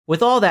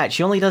With all that,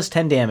 she only does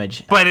 10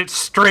 damage. But it's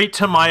straight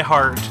to my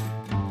heart.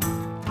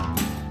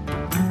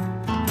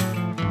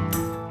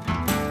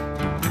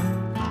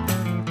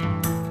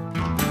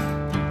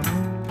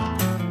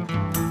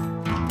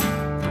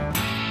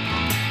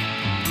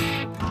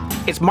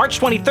 It's March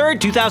 23rd,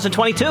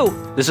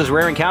 2022. This is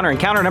Rare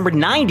Encounter number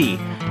 90.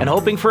 And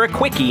hoping for a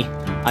quickie,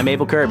 I'm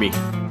Abel Kirby.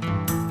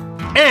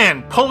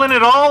 And pulling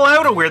it all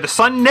out of where the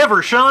sun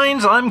never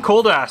shines, I'm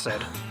Cold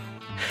Acid.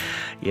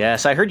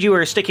 Yes, I heard you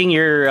were sticking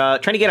your,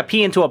 trying to get a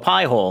pea into a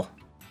pie hole.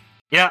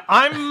 Yeah,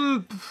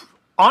 I'm...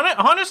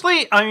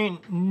 Honestly, I mean,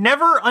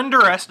 never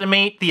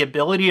underestimate the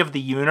ability of the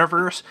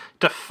universe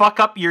to fuck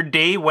up your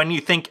day when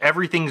you think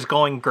everything's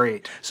going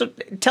great. So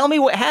tell me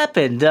what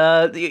happened.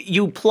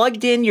 You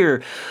plugged in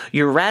your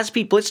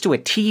Raspberry Blitz to a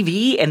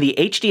TV and the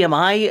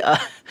HDMI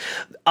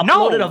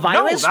uploaded a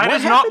virus? No, that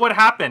is not what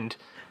happened.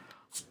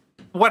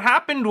 What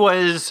happened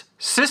was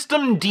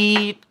System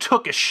D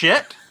took a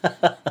shit,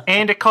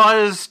 and it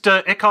caused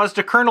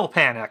a kernel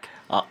panic.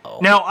 Uh-oh.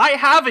 Now, I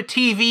have a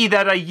TV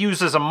that I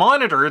use as a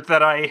monitor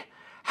that I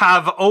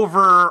have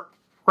over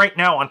right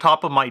now on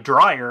top of my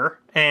dryer,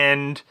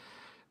 and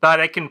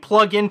that I can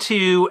plug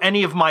into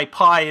any of my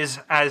pies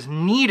as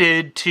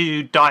needed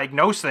to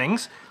diagnose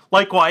things.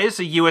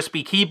 Likewise, a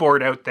USB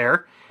keyboard out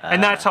there,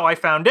 and that's how I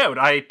found out.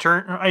 I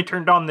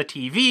turned on the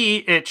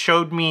TV. It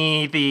showed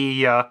me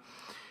the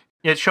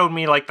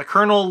like the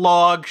kernel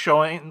log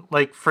showing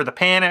like for the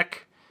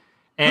panic,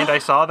 and I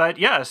saw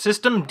that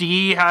System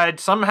D had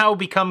somehow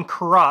become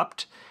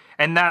corrupt.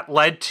 And that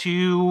led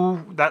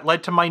to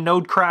my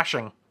node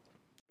crashing.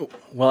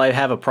 Well, I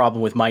have a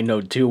problem with my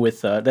node too,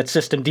 with that's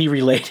System D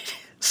related,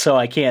 so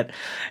I can't.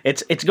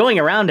 It's going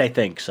around, I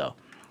think. So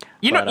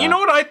you know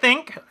what I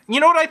think. You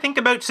know what I think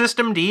about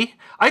System D.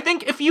 I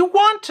think if you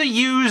want to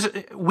use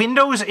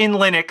Windows in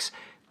Linux,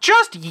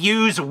 just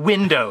use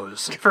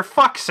Windows for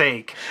fuck's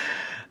sake.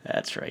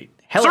 That's right.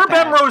 Sir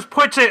Bemrose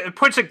puts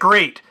it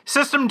great.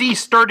 System D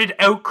started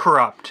out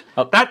corrupt.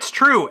 Oh. That's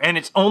true, and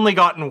it's only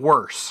gotten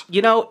worse.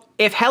 You know,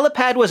 if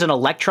Helipad was an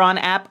Electron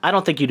app, I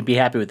don't think you'd be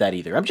happy with that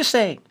either. I'm just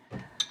saying.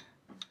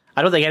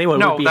 I don't think anyone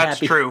would be happy. No, that's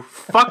true.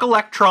 Fuck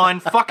Electron,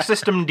 fuck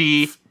System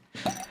D.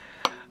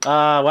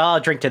 Well,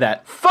 I'll drink to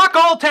that. Fuck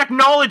all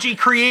technology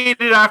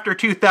created after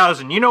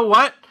 2000. You know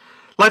what?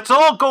 Let's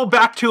all go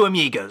back to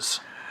Amigas.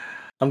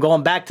 I'm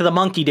going back to the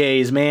monkey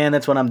days, man.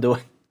 That's what I'm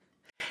doing.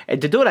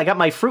 And to do it, I got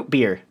my fruit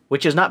beer,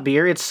 which is not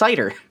beer, it's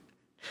cider.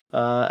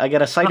 I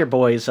got a Cider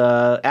Boys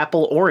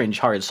apple orange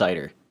hard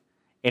cider.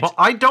 Well,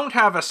 I don't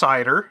have a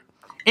cider,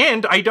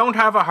 and I don't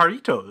have a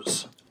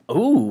Jarritos.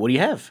 Ooh, what do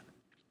you have?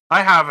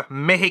 I have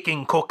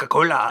Mexican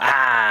Coca-Cola.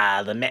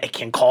 Ah, the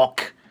Mexican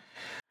Coke.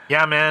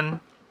 Yeah,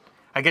 man.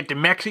 I get the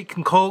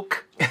Mexican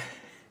Coke.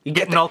 You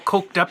getting all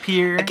coked up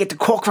here. I get the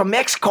Coke from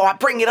Mexico. I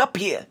bring it up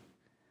here.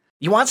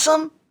 You want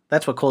some?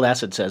 That's what Cold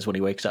Acid says when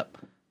he wakes up.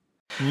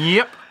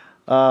 Yep.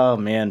 Oh,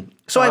 man.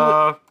 So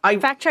I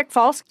fact check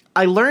false.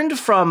 I learned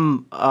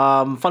from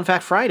Fun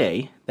Fact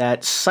Friday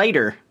that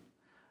cider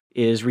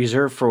is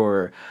reserved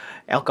for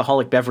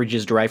alcoholic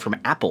beverages derived from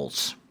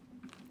apples.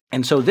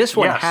 And so this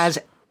one has...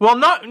 Well,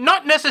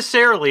 not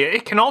necessarily.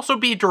 It can also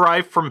be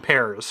derived from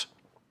pears.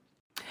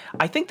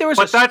 I think there was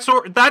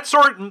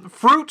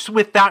fruits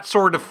with that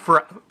sort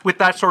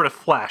of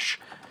flesh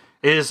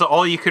is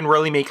all you can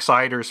really make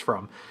ciders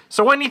from.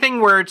 So anything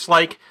where it's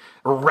like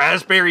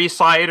raspberry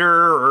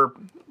cider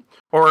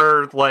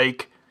or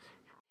like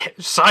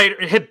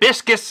cider,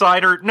 hibiscus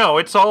cider. No,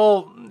 it's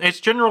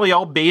generally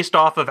all based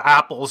off of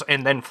apples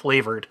and then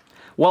flavored.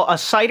 Well, a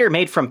cider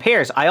made from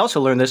pears, I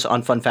also learned this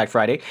on Fun Fact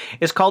Friday,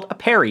 is called a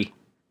perry.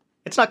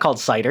 It's not called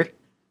cider.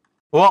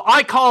 Well,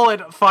 I call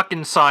it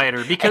fucking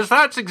cider because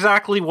that's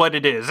exactly what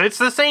it is. It's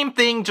the same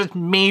thing, just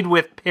made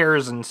with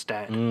pears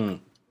instead.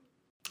 Mm.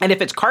 And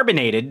if it's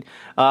carbonated,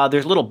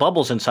 there's little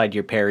bubbles inside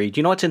your perry. Do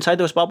you know what's inside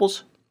those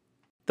bubbles?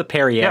 The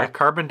Perrier. Yeah,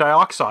 carbon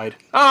dioxide.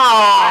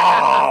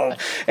 Oh!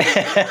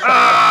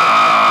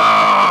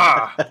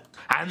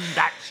 And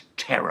that's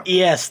terrible.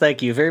 Yes,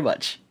 thank you very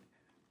much.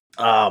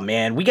 Oh,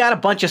 man. We got a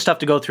bunch of stuff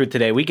to go through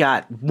today. We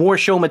got more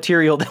show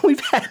material than we've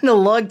had in a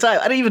long time.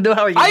 I don't even know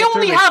how we're going to get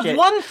through this shit. I only have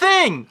one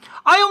thing.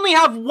 I only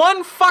have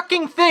one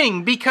fucking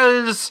thing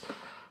because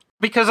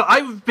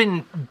I've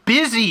been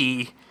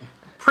busy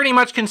pretty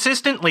much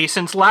consistently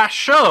since last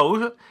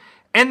show.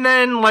 And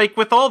then, like,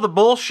 with all the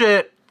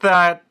bullshit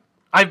that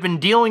I've been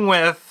dealing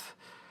with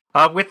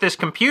this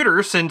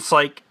computer since,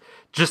 like,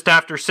 just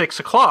after 6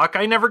 o'clock,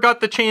 I never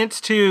got the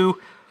chance to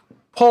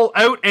pull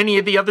out any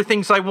of the other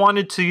things I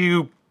wanted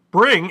to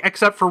bring,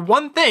 except for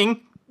one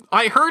thing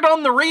I heard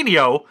on the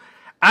radio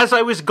as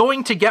I was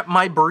going to get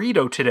my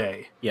burrito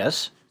today.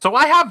 Yes. So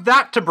I have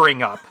that to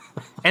bring up.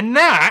 And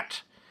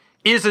that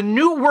is a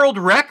new world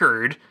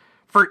record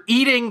for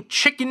eating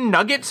chicken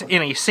nuggets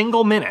in a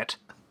single minute.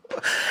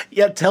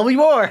 Yeah, tell me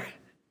more.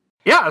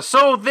 Yeah,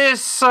 so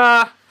this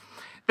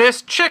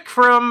chick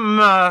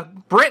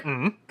from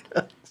Britain,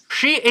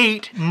 she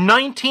ate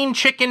 19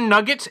 chicken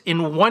nuggets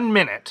in 1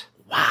 minute.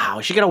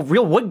 Wow, she got a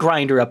real wood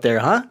grinder up there,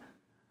 huh?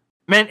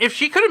 Man, if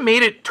she could have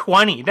made it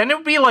 20, then it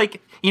would be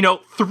like,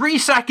 3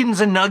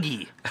 seconds a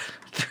nuggie.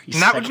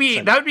 And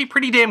that would be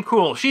pretty damn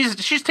cool.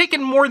 She's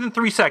taken more than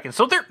 3 seconds.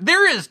 So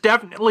there is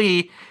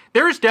definitely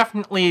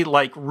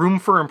like room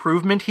for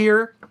improvement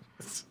here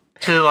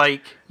to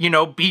like,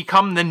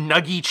 become the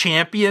nuggie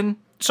champion.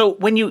 So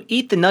when you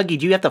eat the nuggie,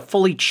 do you have to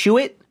fully chew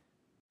it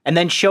and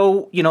then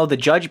show, the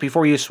judge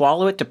before you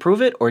swallow it to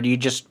prove it? Or do you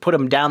just put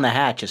them down the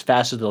hatch as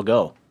fast as they'll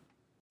go?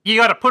 You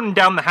got to put them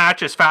down the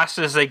hatch as fast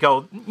as they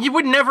go. You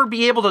would never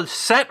be able to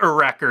set a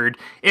record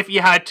if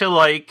you had to,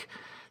 like,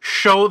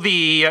 show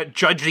the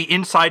judge the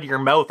inside of your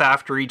mouth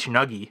after each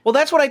nuggie. Well,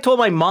 that's what I told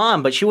my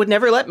mom, but she would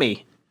never let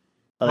me.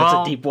 Oh, that's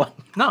a deep one.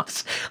 No.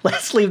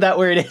 Let's leave that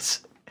where it is.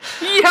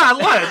 Yeah,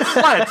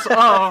 let's.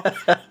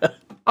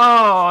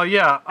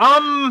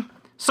 Yeah.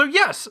 So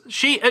yes,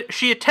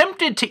 she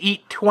attempted to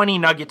eat 20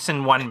 nuggets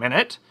in 1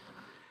 minute,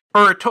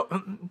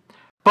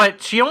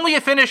 but she only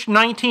finished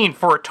 19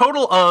 for a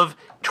total of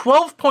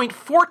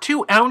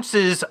 12.42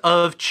 ounces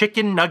of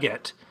chicken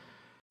nugget,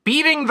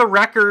 beating the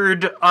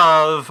record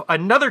of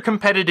another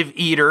competitive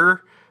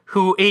eater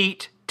who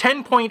ate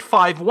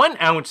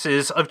 10.51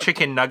 ounces of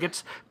chicken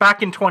nuggets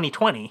back in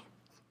 2020.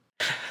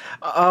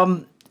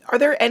 Are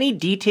there any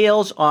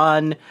details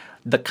on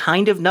the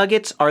kind of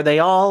nuggets? Are they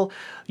all,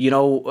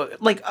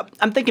 like,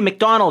 I'm thinking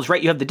McDonald's, right?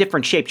 You have the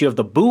different shapes. You have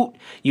the boot.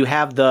 You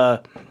have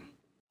the...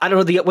 I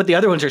don't know what the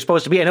other ones are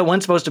supposed to be. I know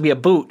one's supposed to be a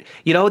boot.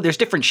 There's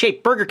different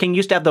shape. Burger King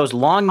used to have those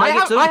long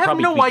nuggets. I have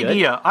no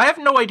idea. I have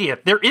no idea.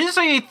 There is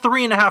a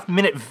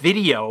 3.5-minute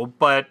video,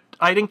 but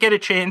I didn't get a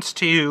chance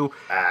to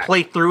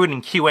play through it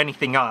and queue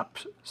anything up.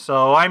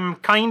 So I'm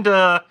kind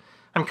of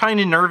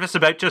nervous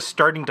about just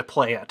starting to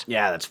play it.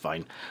 Yeah, that's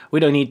fine. We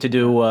don't need to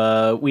do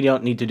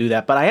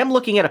that. But I am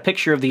looking at a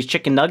picture of these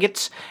chicken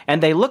nuggets,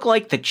 and they look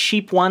like the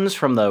cheap ones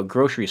from the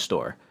grocery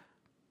store.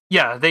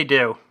 Yeah, they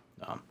do.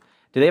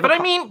 Do they have I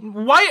mean,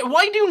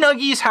 why do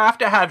nuggies have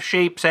to have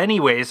shapes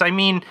anyways? I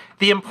mean,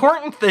 the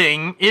important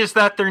thing is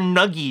that they're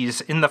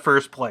nuggies in the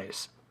first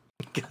place.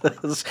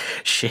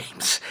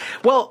 Shapes.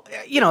 Well,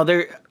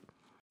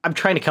 I'm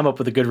trying to come up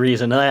with a good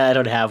reason. I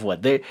don't have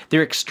one. They're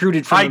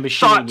extruded from the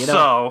machine. I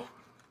thought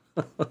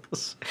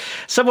so.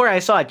 Somewhere I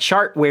saw a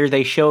chart where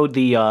they showed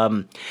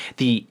the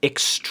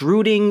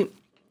extruding.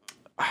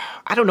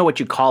 I don't know what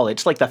you call it.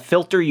 It's like the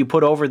filter you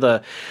put over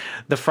the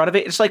front of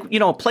it. It's like,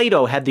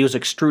 Play-Doh had those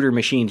extruder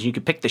machines. You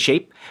could pick the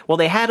shape. Well,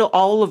 they had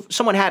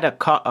someone had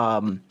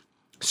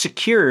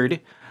secured.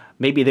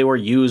 Maybe they were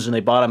used and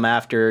they bought them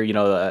after,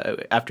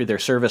 after their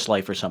service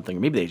life or something. Or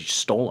maybe they just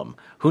stole them.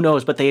 Who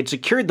knows? But they had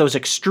secured those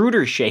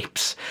extruder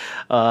shapes.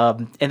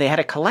 And they had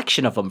a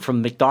collection of them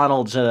from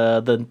McDonald's,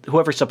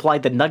 whoever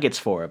supplied the nuggets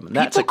for them.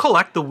 People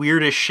collect the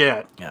weirdest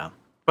shit. Yeah.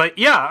 But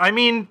yeah, I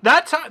mean,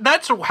 that's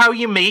how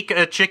you make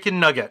a chicken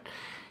nugget.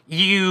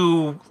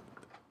 You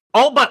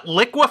all but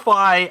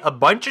liquefy a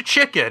bunch of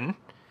chicken,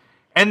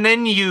 and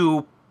then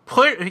you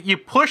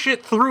push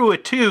it through a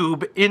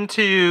tube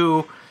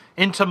into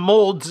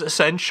molds,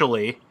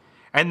 essentially,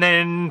 and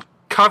then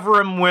cover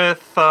them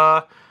with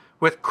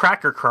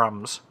cracker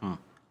crumbs.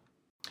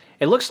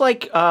 It looks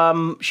like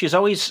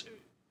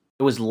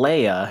it was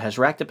Leia, has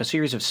racked up a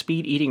series of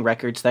speed eating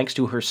records thanks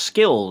to her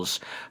skills.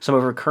 Some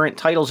of her current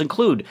titles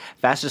include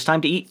fastest time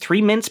to eat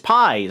 3 mince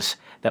pies.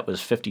 That was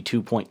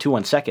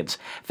 52.21 seconds.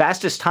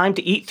 Fastest time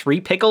to eat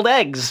 3 pickled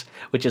eggs,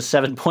 which is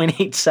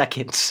 7.8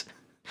 seconds.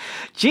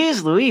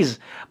 Jeez Louise.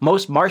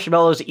 Most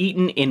marshmallows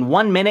eaten in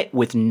 1 minute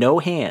with no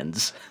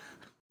hands.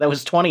 That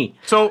was 20.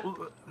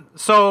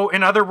 So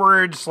in other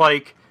words,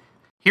 like,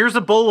 here's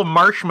a bowl of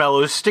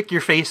marshmallows, stick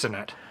your face in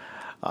it.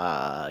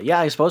 Yeah,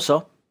 I suppose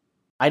so.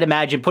 I'd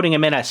imagine putting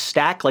them in a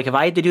stack. Like if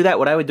I had to do that,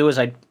 what I would do is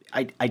I'd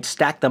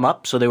stack them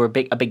up so they were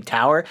a big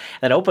tower,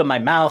 and I'd open my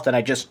mouth and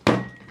I just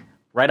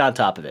right on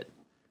top of it.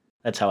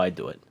 That's how I'd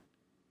do it.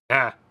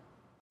 Yeah.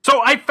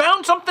 So I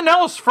found something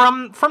else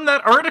from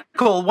that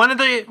article. One of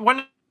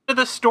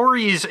the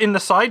stories in the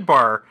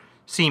sidebar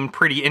seemed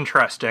pretty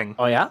interesting.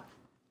 Oh yeah?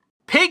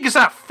 Pigs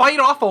that fight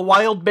off a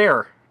wild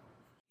bear.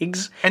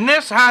 Pigs. And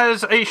this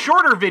has a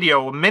shorter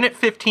video,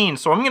 1:15.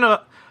 So I'm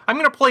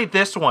gonna play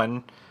this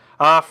one.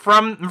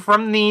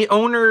 From the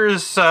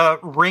owner's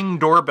Ring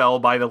doorbell,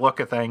 by the look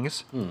of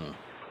things.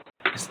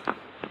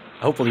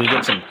 Hopefully we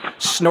get some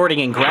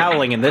snorting and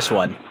growling in this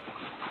one.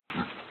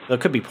 It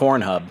could be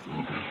Pornhub.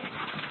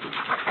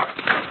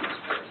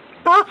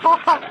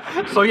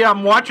 So yeah,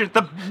 I'm watching.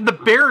 The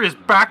bear is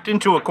backed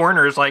into a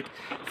corner. It's like,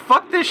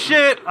 fuck this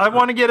shit. I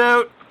want to get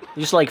out.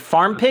 These like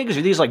farm pigs,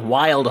 or these like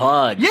wild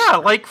hogs? Yeah,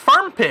 like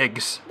farm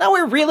pigs. No,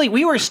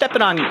 we were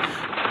stepping on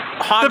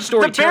hog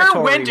story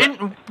territory.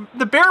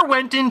 The bear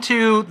went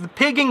into the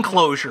pig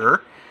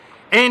enclosure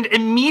and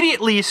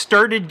immediately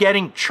started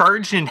getting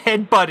charged and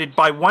headbutted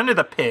by one of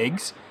the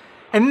pigs.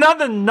 And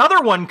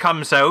another one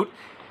comes out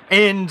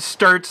and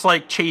starts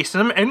like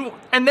chasing him.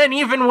 And then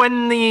even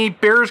when the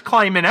bear's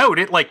climbing out,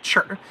 it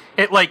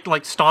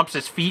stomps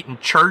its feet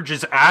and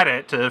charges at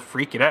it to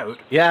freak it out.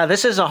 Yeah,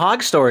 this is a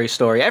hog story.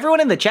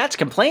 Everyone in the chat's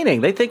complaining.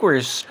 They think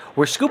we're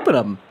scooping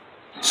them.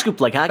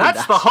 Scoop like Haagen-Dazs.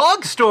 That's the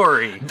hog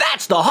story.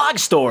 That's the hog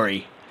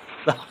story.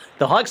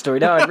 The Hog Story.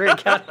 No, I really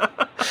got it.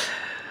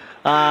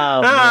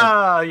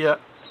 Yeah.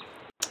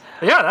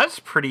 Yeah,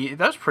 that's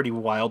pretty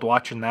wild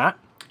watching that.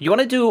 You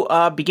want to do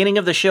beginning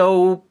of the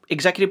show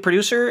executive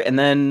producer, and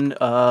then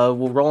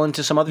we'll roll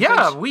into some other things?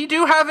 Yeah, we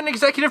do have an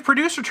executive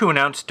producer to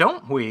announce,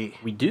 don't we?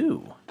 We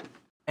do.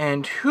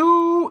 And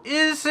who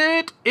is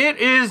it? It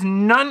is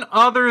none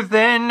other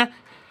than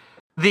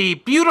the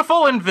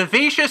beautiful and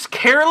vivacious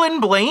Carolyn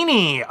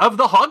Blaney of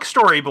the Hog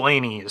Story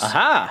Blaneys.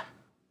 Aha.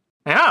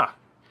 Yeah.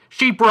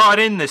 She brought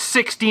in the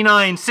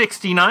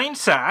 6969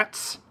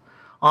 sats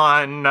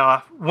on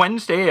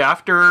Wednesday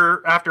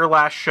after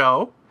last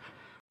show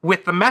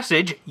with the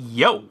message,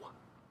 yo.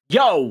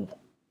 Yo.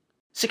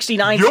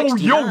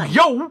 6969.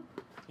 Yo.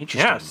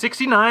 Interesting. Yeah,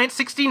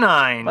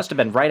 6969. Must have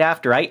been right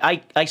after.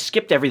 I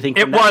skipped everything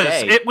from that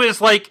day. It was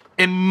like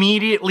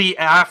immediately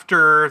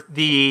after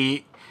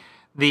the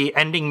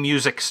ending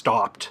music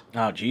stopped.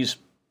 Oh, geez.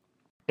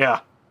 Yeah.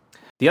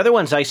 The other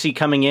ones I see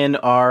coming in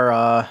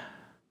are...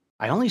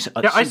 I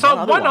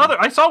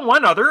saw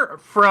one other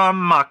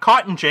from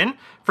Cotton Gin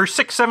for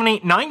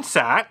 6789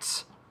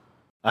 sats.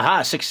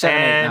 Aha,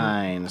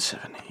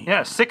 6789.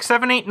 Yeah,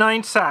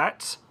 6789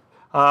 sats.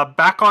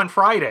 Back on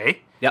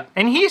Friday. Yep.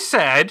 And he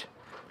said,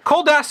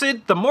 Cold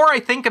Acid, the more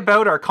I think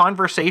about our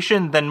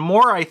conversation, the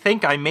more I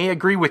think I may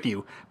agree with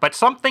you. But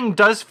something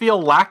does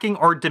feel lacking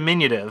or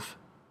diminutive.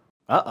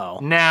 Uh-oh.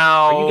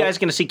 Now... Are you guys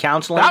going to see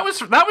counseling? That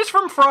was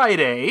from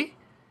Friday.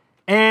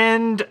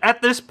 And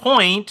at this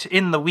point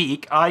in the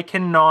week, I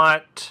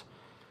cannot,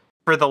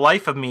 for the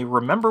life of me,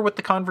 remember what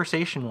the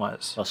conversation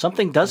was. Well,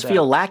 something does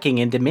feel lacking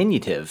and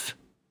diminutive.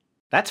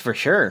 That's for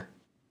sure.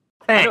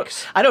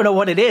 Thanks. I don't know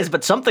what it is,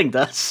 but something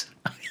does.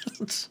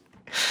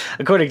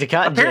 According to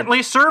Cotton Gin.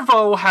 Apparently,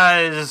 Servo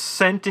has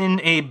sent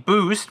in a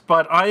boost,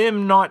 but I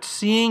am not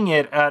seeing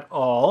it at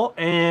all.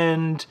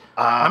 And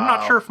I'm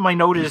not sure if my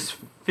note is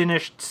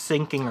finished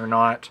syncing or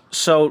not.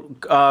 So,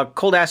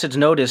 Cold Acid's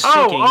note is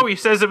syncing. Oh, he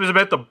says it was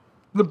about the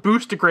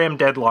boostagram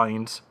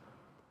deadlines.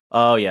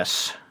 Oh,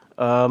 yes.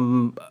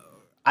 I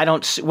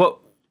don't see...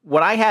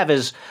 What I have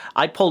is,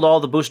 I pulled all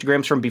the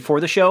boostagrams from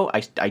before the show.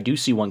 I do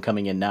see one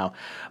coming in now.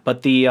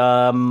 But the...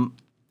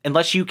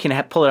 unless you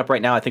can pull it up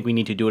right now, I think we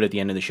need to do it at the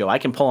end of the show. I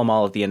can pull them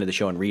all at the end of the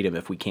show and read them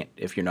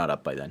if you're not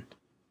up by then.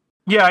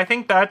 Yeah, I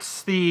think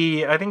that's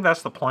the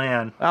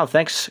plan. Wow,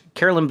 thanks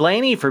Carolyn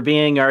Blaney for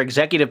being our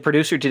executive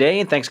producer today,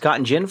 and thanks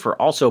Cotton Gin for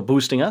also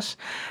boosting us,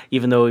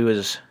 even though he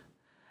was...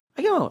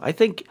 I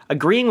think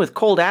agreeing with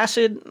Cold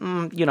Acid,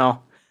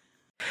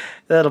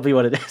 that'll be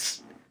what it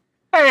is.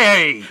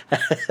 Hey!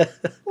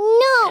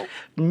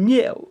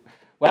 No.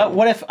 Well,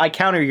 what if I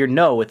counter your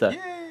no with a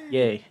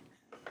yay?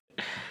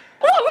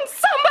 Won't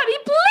somebody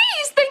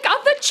please think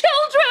of the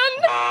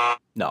children?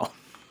 No.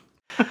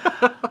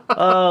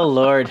 Oh,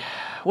 Lord.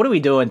 What are we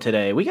doing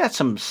today? We got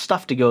some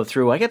stuff to go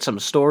through. I got some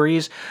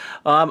stories,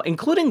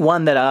 including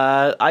one that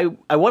I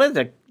wanted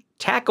to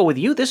tackle with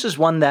you. This is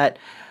one that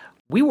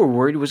we were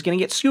worried was going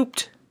to get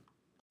scooped.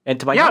 And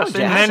to my knowledge,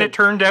 and then it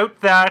turned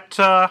out that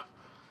Sir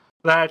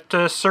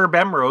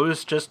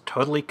Bemrose just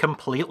totally,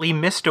 completely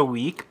missed a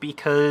week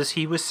because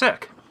he was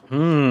sick.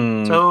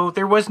 So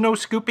there was no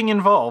scooping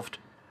involved.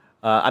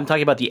 I'm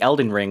talking about the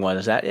Elden Ring one.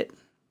 Is that it?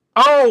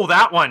 Oh,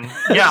 that one.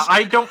 Yeah,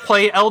 I don't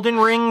play Elden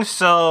Ring,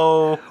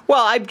 so...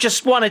 Well, I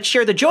just want to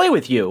share the joy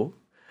with you.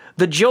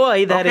 The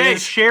joy that is... Okay,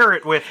 share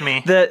it with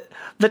me. The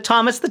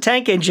Thomas the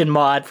Tank Engine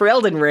mod for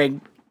Elden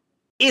Ring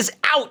is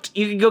out.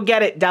 You can go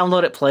get it,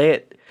 download it, play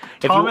it.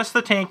 Thomas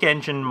the Tank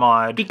Engine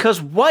mod.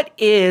 Because what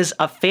is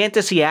a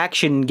fantasy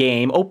action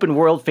game, open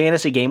world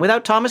fantasy game,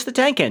 without Thomas the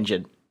Tank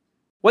Engine?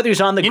 Whether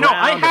he's on the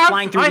ground or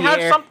flying through the air.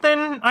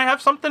 I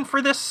have something for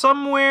this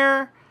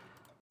somewhere.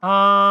 Is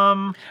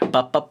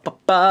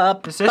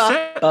this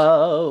it?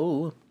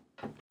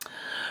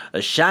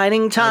 A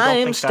shining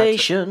time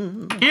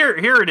station. Here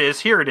it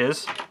is.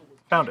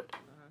 Found it.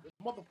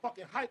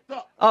 Motherfucking hyped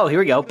up. Oh, here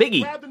we go.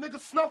 Biggie. Grabbed the nigga,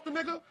 snuffed the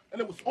nigga,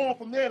 and it was on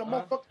from there. The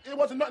motherfucker, it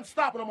wasn't nothing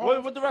stopping them.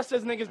 What the rest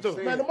of these niggas do?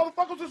 Man, the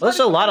motherfuckers just... Well, that's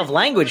a lot of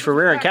language for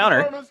Rare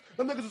Encounter.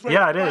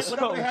 Yeah, it is.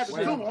 Whatever they had to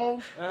do,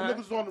 Holmes. The niggas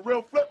was on the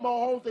real flip mode,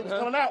 Holmes. They was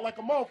coming out like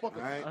a motherfucker.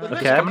 The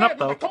Okay. Coming up,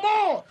 though. Come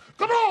on,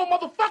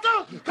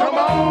 motherfucker. Come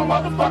on,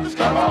 motherfuckers,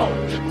 come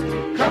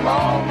on. Come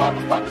on,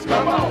 motherfuckers,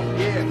 come on.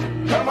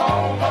 Yeah. Come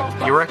on,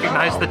 motherfuckers. You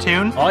recognize the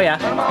tune? Oh, yeah.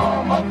 Come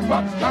on,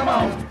 motherfuckers, come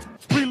on.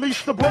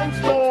 Release the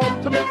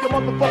brainstorm to make your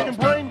motherfucking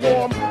brain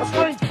warm. A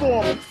strange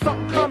form,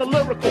 something kind of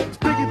lyrical.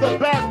 Biggie the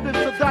bastard,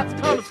 so that's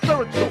kind of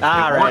spiritual.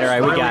 All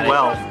right, we got it.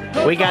 Well.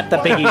 We got the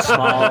Biggie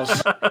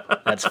Smalls.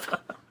 That's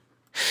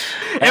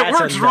It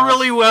works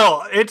really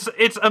well.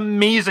 It's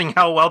amazing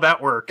how well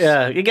that works.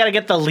 Yeah, you got to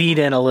get the lead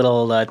in a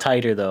little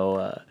tighter, though.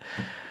 You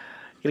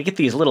got to get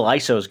these little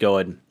ISOs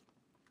going.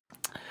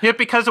 Yeah,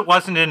 because it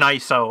wasn't an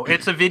ISO.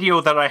 It's a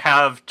video that I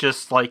have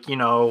just linked.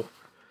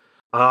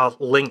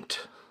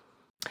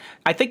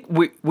 I think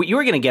what you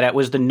were going to get at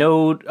was the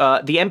Node,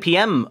 the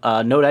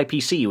NPM Node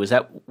IPC. Was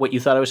that what you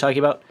thought I was talking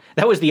about?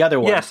 That was the other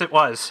one. Yes, it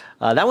was.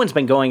 That one's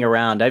been going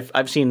around.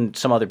 I've seen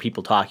some other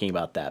people talking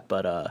about that,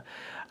 but I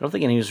don't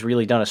think anyone's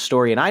really done a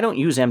story. And I don't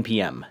use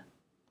NPM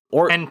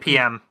or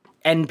NPM.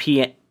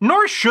 NPM.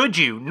 Nor should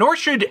you. Nor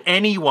should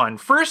anyone.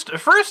 First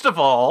of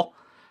all,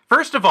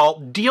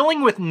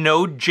 dealing with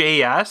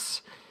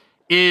Node.js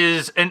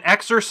is an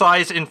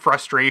exercise in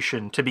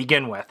frustration to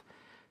begin with.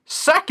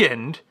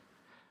 Second,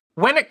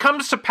 when it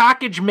comes to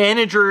package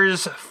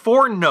managers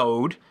for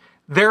Node,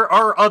 there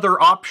are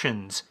other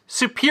options,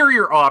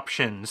 superior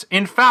options.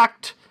 In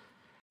fact,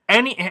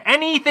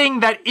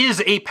 anything that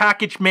is a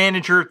package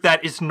manager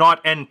that is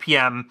not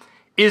NPM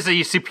is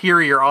a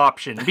superior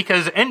option,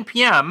 because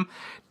NPM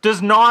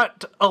does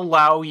not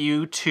allow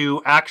you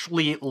to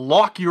actually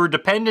lock your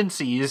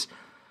dependencies,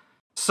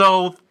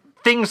 so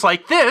things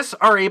like this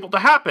are able to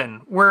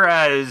happen.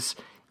 Whereas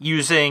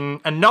using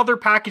another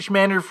package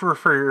manager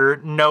for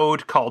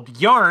Node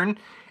called Yarn,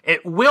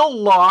 it will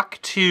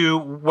lock to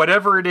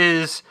whatever it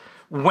is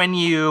when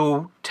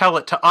you tell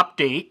it to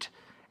update,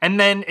 and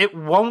then it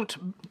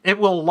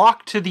will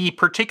lock to the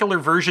particular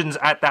versions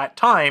at that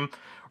time,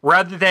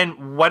 rather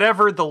than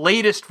whatever the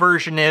latest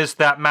version is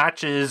that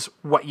matches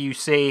what you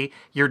say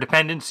your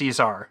dependencies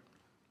are.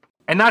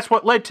 And that's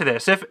what led to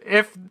this.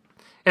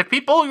 If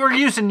people were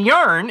using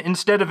Yarn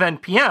instead of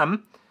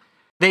NPM,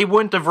 they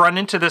wouldn't have run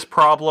into this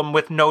problem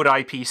with Node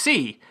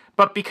IPC.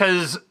 But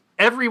because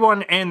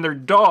everyone and their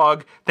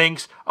dog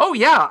thinks, oh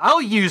yeah,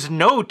 I'll use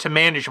Node to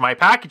manage my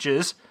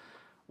packages,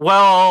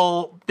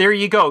 well, there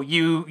you go.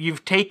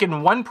 You've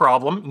taken one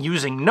problem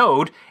using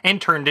Node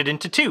and turned it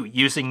into two,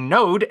 using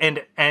Node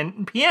and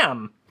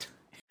NPM.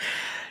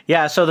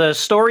 Yeah, so the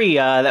story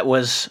that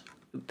was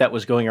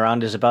going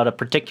around is about a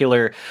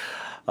particular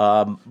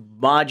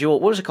module.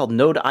 What was it called?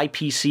 Node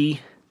IPC?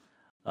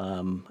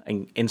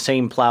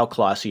 Insane Plow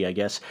Classy, I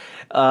guess.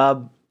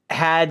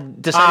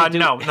 Had decided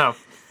No.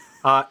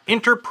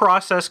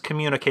 Inter-process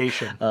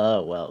communication.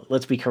 Oh, well,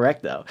 let's be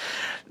correct, though.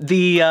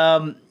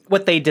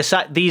 What they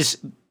decide,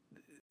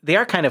 they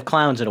are kind of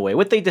clowns in a way.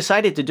 What they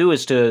decided to do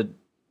is to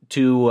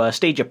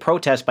stage a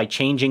protest by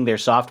changing their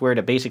software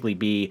to basically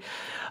be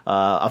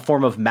a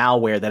form of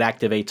malware that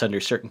activates under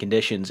certain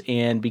conditions.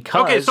 And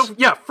because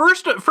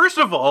first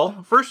of all,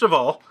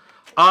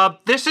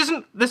 this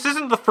isn't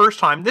the first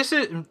time. This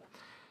is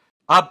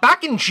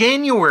back in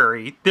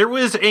January. There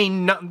was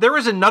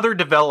another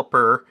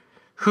developer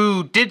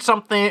who did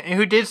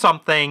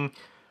something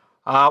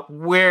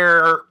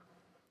where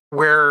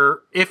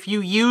if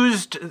you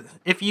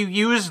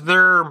used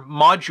their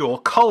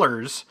module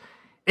colors,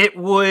 it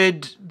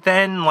would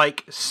then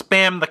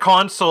spam the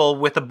console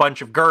with a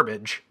bunch of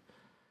garbage.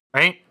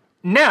 Right?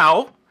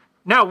 Now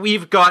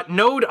we've got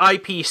Node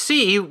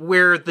IPC,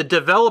 where the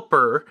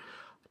developer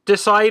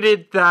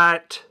decided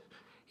that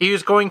he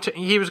was going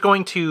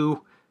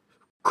to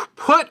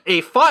put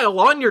a file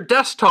on your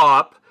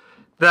desktop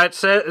that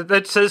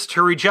says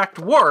to reject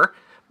war,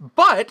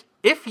 but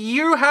if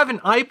you have an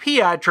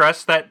IP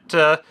address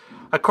that,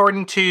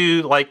 according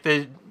to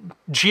the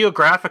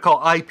geographical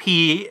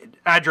IP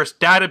address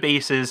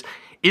databases,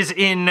 is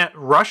in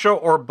Russia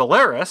or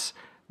Belarus,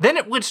 then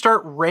it would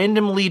start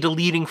randomly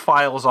deleting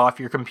files off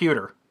your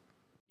computer.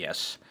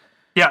 Yes.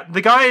 Yeah,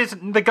 the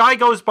guy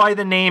goes by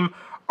the name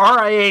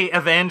RIA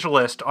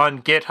Evangelist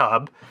on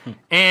GitHub,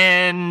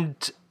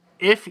 and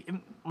if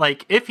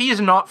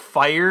he's not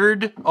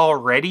fired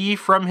already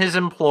from his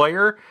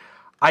employer,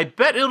 I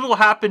bet it'll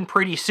happen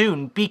pretty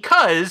soon,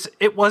 because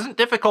it wasn't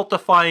difficult to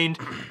find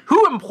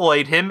who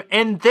employed him,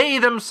 and they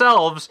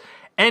themselves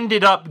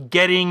ended up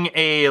getting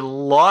a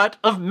lot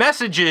of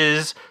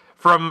messages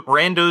from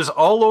randos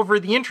all over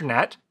the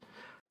internet.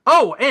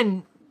 Oh,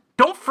 and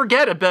don't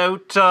forget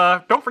about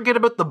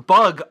the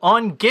bug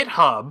on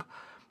GitHub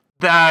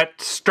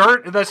that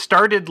started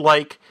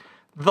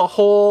the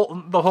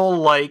whole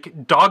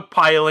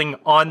dogpiling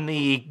on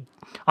the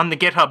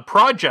GitHub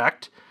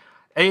project.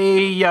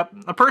 A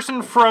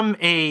person from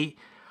a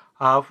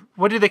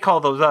what do they call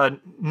those?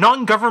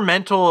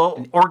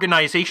 Non-governmental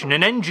organization,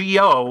 an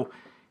NGO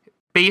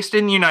based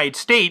in the United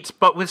States,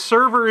 but with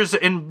servers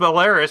in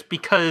Belarus,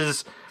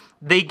 because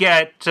they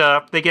get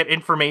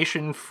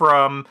information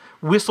from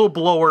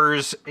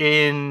whistleblowers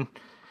in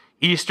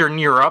Eastern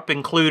Europe,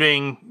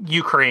 including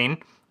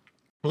Ukraine,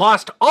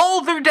 lost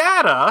all their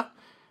data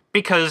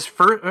because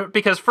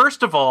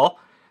first of all,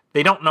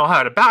 they don't know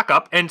how to back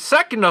up, and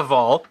second of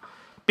all,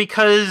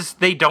 because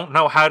they don't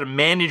know how to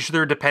manage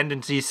their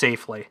dependencies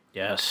safely.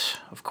 Yes,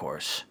 of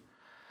course.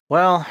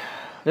 Well,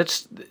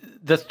 that's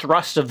the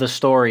thrust of the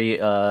story,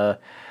 and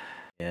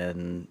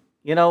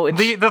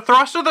it's... the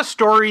thrust of the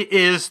story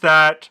is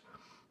that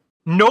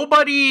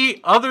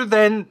nobody other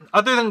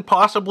than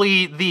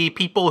possibly the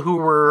people who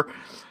were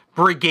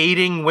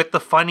brigading with the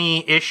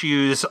funny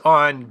issues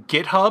on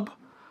GitHub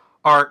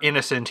are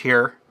innocent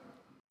here.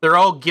 They're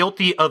all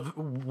guilty of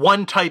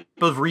one type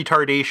of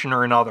retardation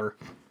or another.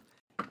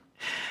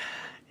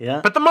 Yeah.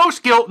 But the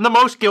most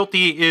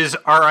guilty is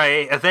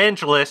RIA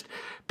Evangelist,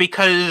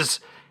 because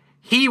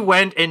he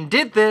went and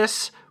did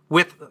this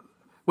with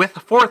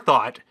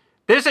forethought.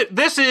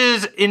 This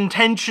is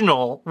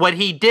intentional, what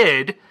he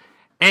did,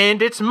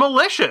 and it's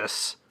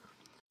malicious.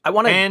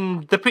 All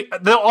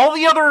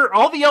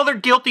the other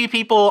guilty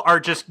people are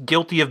just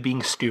guilty of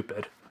being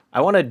stupid.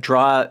 I want to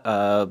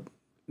draw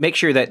make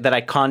sure that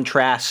I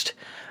contrast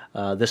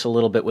this a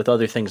little bit with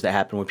other things that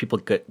happen when people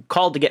get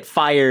called to get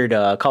fired,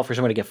 call for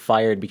someone to get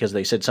fired because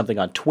they said something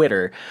on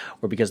Twitter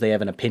or because they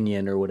have an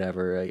opinion or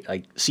whatever.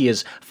 I see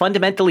as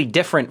fundamentally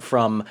different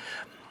from,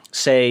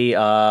 say,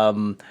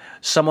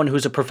 someone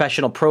who's a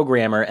professional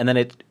programmer, and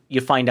then you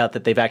find out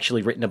that they've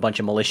actually written a bunch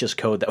of malicious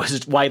code that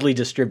was widely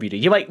distributed.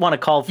 You might want to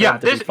call for them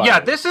to be fired.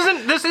 Yeah, this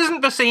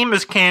isn't the same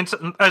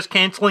as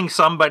canceling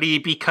somebody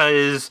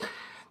because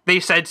they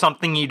said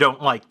something you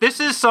don't like. This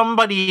is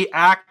somebody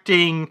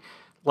acting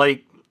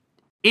like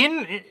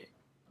in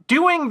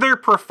doing their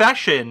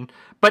profession,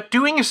 but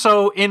doing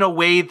so in a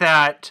way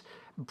that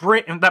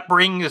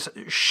brings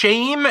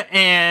shame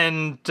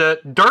and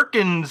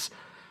darkens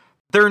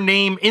their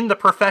name in the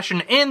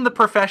profession and the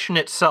profession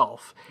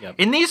itself. Yep.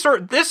 In this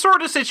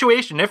sort of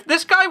situation, if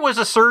this guy was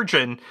a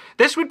surgeon,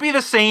 this would be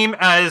the same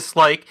as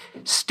like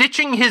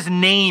stitching his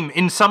name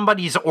in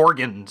somebody's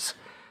organs.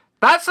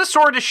 That's the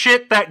sort of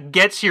shit that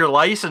gets your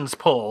license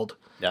pulled.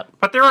 Yep.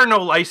 But there are no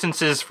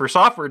licenses for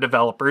software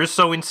developers,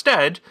 so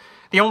instead,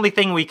 the only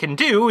thing we can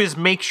do is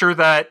make sure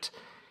that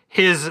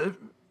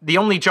the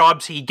only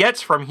jobs he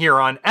gets from here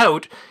on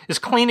out is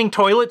cleaning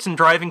toilets and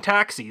driving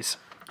taxis.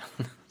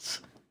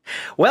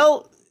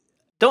 Well,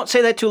 don't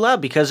say that too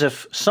loud, because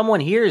if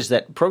someone hears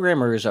that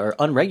programmers are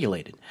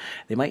unregulated,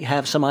 they might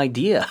have some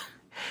idea.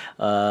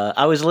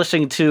 I was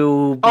listening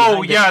to...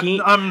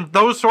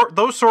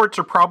 those sorts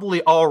are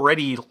probably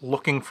already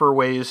looking for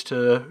ways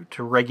to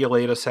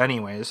regulate us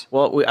anyways.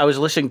 Well, I was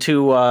listening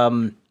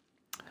to...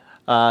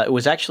 it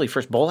was actually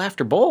first Bowl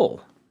After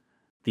Bowl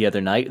the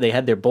other night. They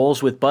had their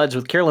Bowls with Buds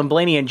with Carolyn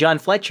Blaney and John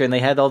Fletcher, and they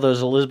had all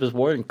those Elizabeth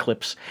Warren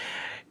clips.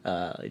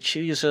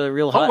 She's a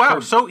real hot... Oh, wow.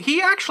 So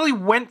he actually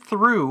went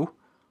through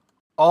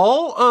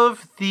all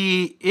of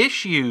the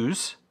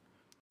issues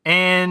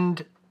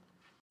and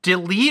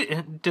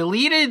deleted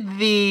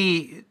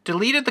the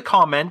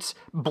comments,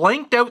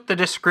 blanked out the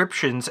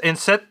descriptions, and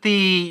set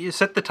the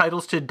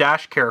titles to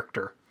dash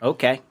character.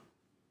 Okay.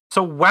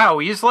 So, wow,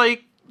 he's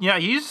like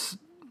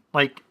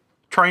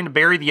trying to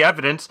bury the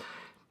evidence,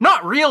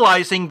 not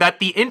realizing that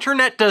the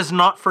internet does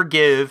not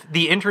forgive,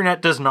 the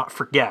internet does not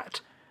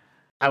forget.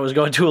 I was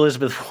going to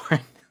Elizabeth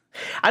Warren.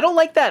 I don't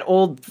like that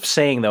old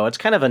saying, though. It's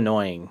kind of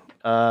annoying.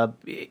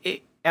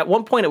 At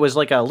one point, it was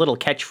like a little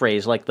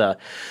catchphrase, like the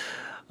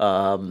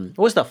what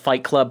was the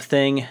Fight Club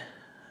thing?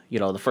 You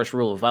know, the first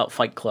rule about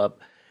Fight Club.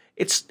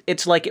 It's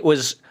like it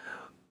was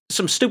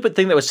some stupid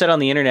thing that was said on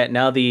the internet.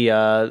 Now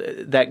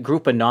that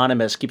group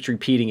Anonymous keeps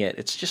repeating it.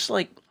 It's just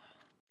like,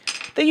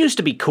 they used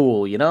to be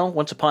cool, you know?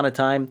 Once upon a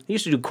time, they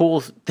used to do cool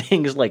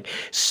things like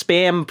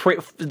spam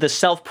the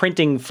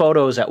self-printing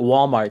photos at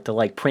Walmart to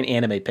like print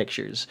anime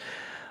pictures.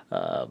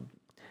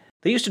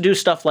 They used to do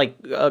stuff like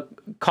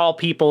call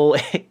people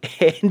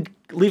and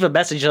leave a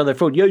message on their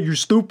phone. Yeah, you're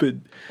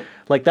stupid.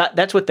 Like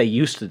that's what they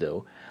used to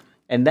do.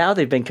 And now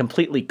they've been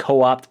completely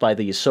co-opted by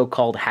these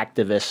so-called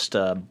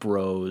hacktivist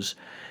bros.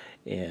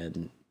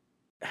 And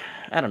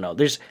I don't know.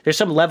 There's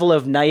some level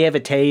of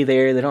naivete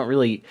there. They don't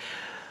really...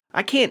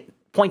 I can't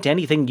point to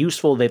anything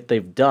useful that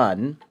they've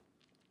done,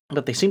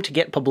 but they seem to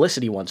get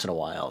publicity once in a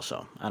while,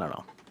 so I don't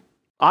know.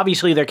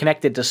 Obviously, they're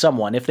connected to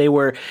someone. If they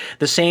were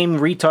the same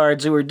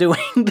retards who were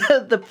doing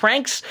the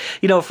pranks,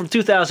 from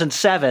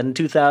 2007,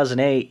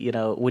 2008,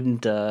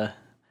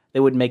 they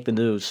wouldn't make the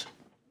news.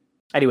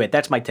 Anyway,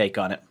 that's my take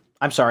on it.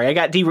 I'm sorry,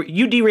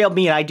 you derailed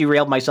me and I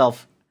derailed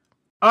myself.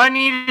 I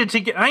need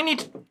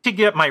to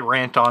get my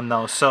rant on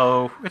though,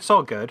 so it's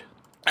all good.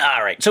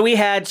 All right. So we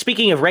had,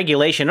 speaking of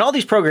regulation, all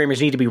these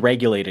programmers need to be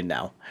regulated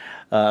now,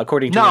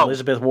 according to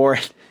Elizabeth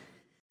Warren.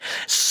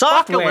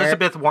 Software. Fuck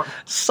Elizabeth Warren.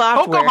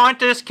 Software.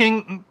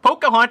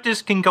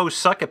 Pocahontas can go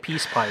suck a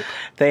peace pipe.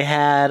 They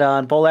had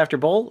on Bowl After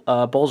Bowl,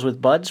 Bowls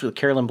with Buds with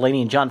Carolyn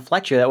Blaney and John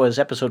Fletcher. That was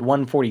episode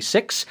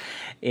 146.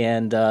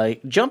 And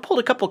John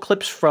pulled a couple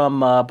clips from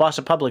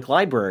Boston Public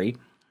Library,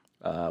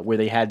 where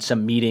they had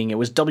some meeting. It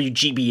was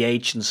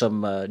WGBH and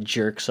some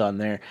jerks on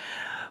there.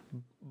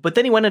 But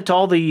then he went into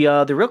all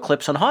the real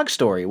clips on Hog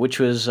Story, which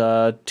was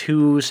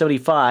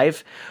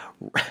 275,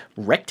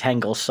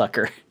 Rectangle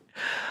Sucker,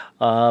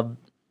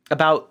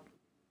 about,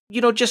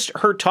 just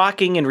her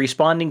talking and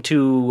responding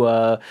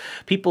to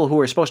people who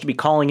are supposed to be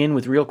calling in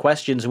with real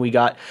questions. And we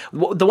got...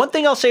 The one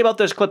thing I'll say about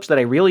those clips that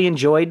I really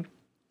enjoyed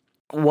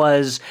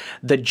was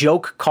the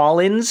joke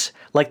call-ins.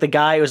 Like the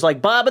guy who was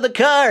like, Bob in the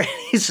car.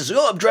 He says,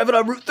 I'm driving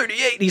on Route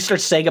 38. And he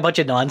starts saying a bunch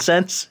of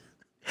nonsense.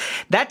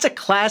 That's a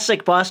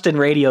classic Boston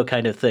radio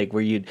kind of thing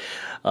where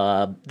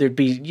there'd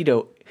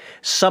be,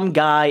 some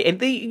guy, and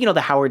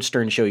the Howard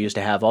Stern show used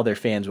to have all their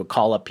fans would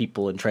call up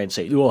people and try and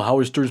say,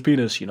 Howard Stern's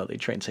penis, they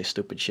try and say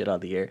stupid shit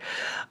on the air.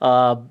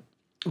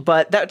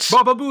 But that's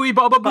Baba Booey,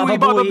 Baba Booey,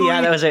 Baba Booey.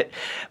 Yeah, that was it.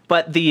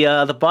 But the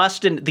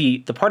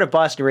part of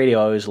Boston radio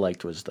I always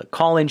liked was the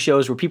call-in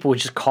shows where people would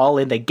just call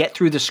in, they get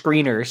through the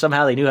screener,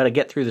 somehow they knew how to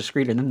get through the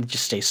screener, and then they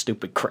just say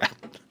stupid crap.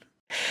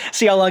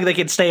 See how long they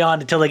can stay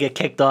on until they get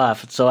kicked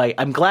off. So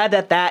I'm glad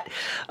that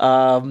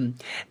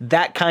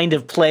kind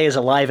of play is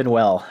alive and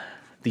well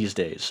these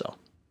days. So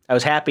I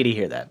was happy to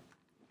hear that.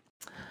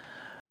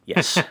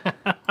 Yes.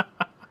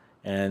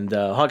 And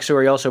Hog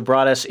Story also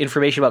brought us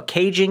information about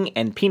caging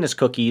and penis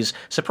cookies.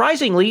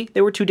 Surprisingly,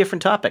 they were two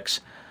different topics.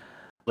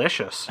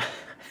 Delicious.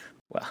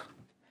 Well,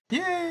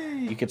 yay!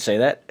 you could say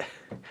that.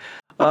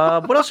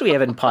 What else do we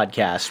have in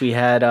podcasts? We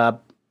had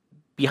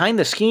Behind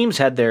the Schemes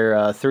had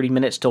their 30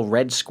 Minutes Till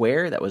Red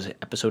Square. That was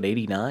episode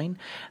 89.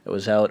 That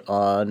was out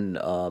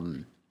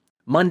on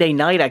Monday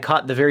night. I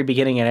caught the very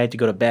beginning and I had to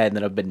go to bed, and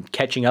then I've been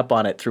catching up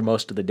on it through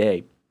most of the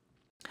day.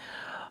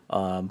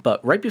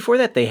 But right before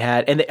that, they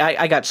had, and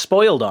I got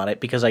spoiled on it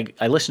because I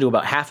listened to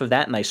about half of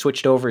that and I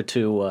switched over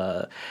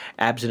to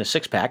Abs in a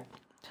Six Pack.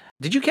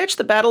 Did you catch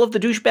the Battle of the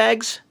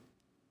Douchebags?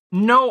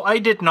 No, I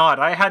did not.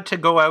 I had to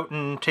go out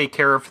and take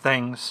care of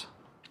things.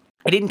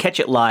 I didn't catch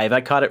it live.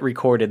 I caught it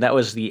recorded. That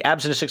was the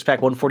Abs in a Six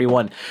Pack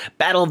 141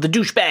 Battle of the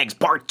Douchebags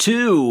Part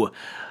 2,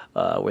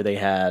 where they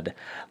had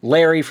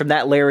Larry from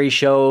That Larry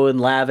Show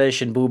and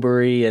Lavish and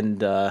Boobery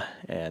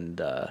and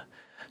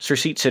Sir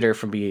Seat Sitter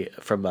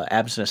from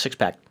Abs in a Six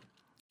Pack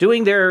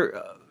doing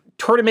their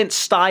tournament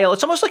style.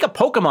 It's almost like a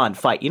Pokemon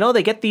fight. You know,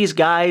 they get these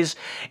guys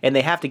and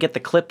they have to get the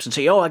clips and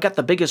say, oh, I got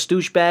the biggest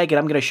douchebag and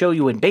I'm going to show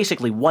you in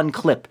basically one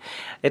clip.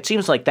 It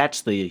seems like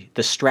that's the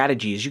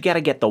strategy is you got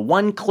to get the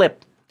one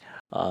clip,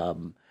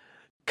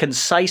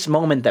 concise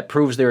moment that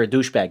proves they're a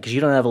douchebag because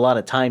you don't have a lot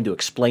of time to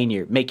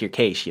make your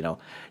case, you know.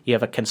 You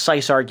have a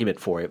concise argument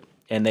for it.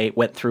 And they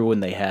went through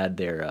and they had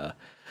their,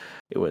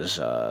 it was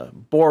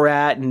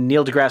Borat and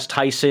Neil deGrasse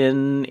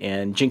Tyson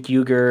and Jink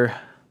Uger,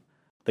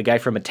 the guy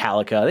from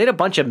Metallica. They had a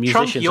bunch of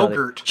musicians.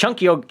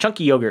 Chunky Yogurt.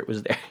 Chunky Yogurt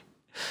was there.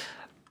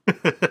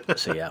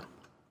 So, yeah.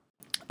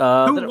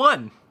 Who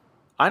won?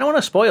 I don't want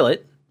to spoil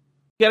it.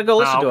 You got to go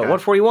listen to it.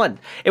 141.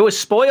 It was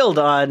spoiled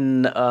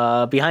on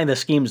Behind the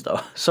Schemes,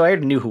 though, so I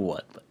already knew who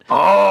won.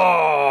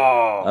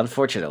 But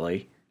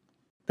unfortunately.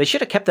 They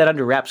should have kept that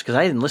under wraps because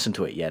I didn't listen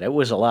to it yet. It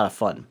was a lot of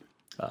fun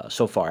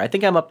so far. I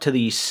think I'm up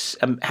to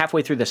I'm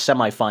halfway through the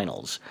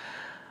semifinals.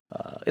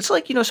 It's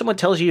like, you know, someone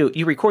tells you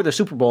record the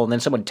Super Bowl and then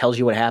someone tells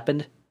you what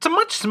happened. It's a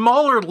much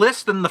smaller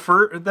list than the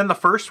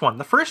first one.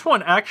 The first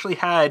one actually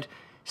had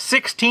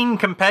 16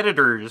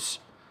 competitors.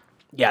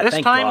 Yeah, this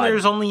thank time God.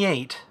 there's only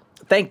 8.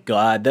 Thank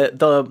God.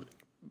 The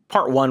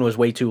part 1 was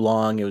way too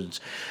long.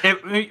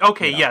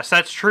 Yes,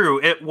 that's true.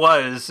 It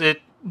was.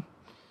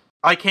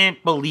 I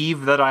can't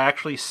believe that I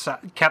actually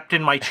kept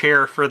in my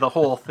chair for the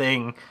whole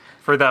thing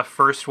for the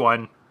first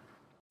one.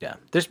 Yeah,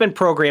 there's been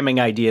programming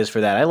ideas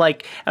for that.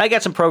 And I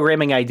got some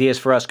programming ideas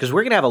for us because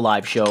we're going to have a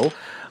live show.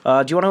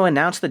 Do you want to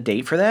announce the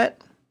date for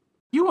that?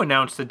 You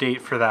announced the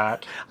date for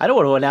that. I don't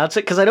want to announce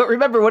it because I don't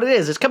remember what it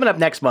is. It's coming up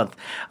next month.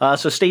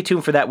 So stay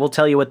tuned for that. We'll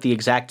tell you what the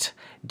exact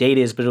date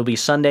is, but it'll be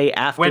Sunday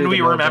after when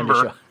we remember.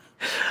 Show.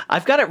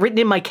 I've got it written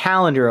in my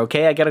calendar,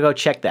 okay? I got to go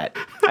check that.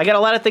 I got a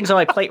lot of things on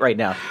my plate right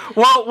now.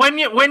 Well, when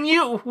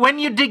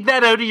you dig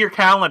that out of your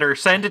calendar,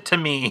 send it to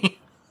me.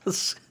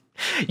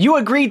 You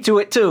agreed to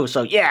it too,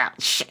 so yeah.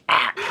 Sir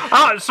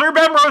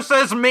Bemrose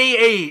says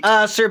May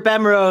 8th. Sir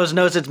Bemrose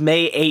knows it's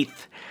May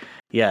 8th.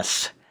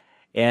 Yes.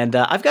 And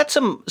I've got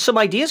some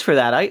ideas for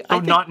that. I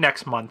think not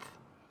next month.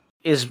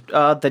 Is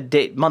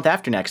the month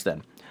after next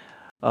then.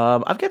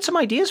 I've got some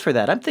ideas for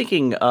that. I'm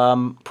thinking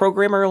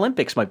Programmer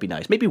Olympics might be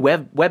nice. Maybe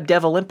Web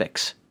Dev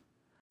Olympics.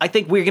 I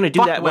think we're going to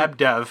do that. Web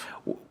Dev.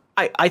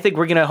 I think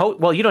we're going to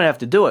well, you don't have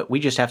to do it.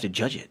 We just have to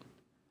judge it.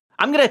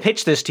 I'm going to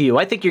pitch this to you.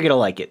 I think you're going to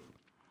like it.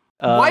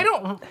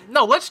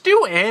 Let's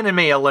do Anime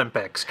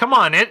Olympics. Come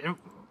on,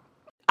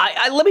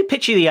 let me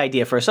pitch you the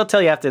idea first. I'll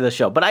tell you after the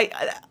show. But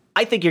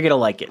I think you're going to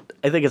like it.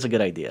 I think it's a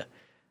good idea.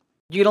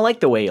 You're going to like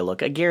the way you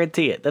look. I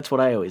guarantee it. That's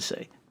what I always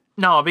say.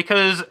 No,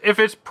 because if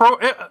it's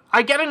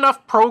I get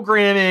enough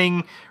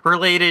programming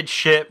related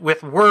shit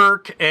with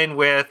work and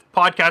with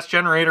Podcast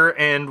Generator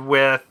and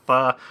with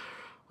the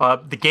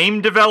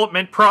game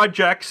development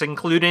projects,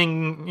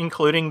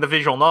 including the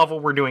visual novel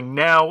we're doing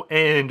now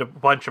and a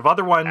bunch of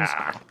other ones.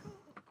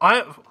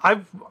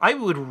 I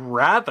would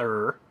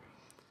rather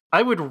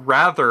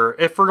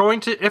if we're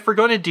going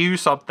to do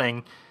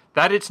something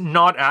that it's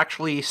not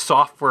actually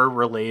software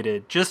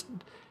related, just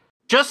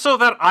so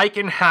that I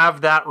can have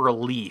that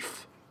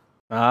relief.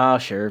 Oh,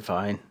 sure,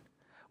 fine.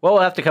 Well,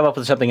 we'll have to come up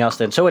with something else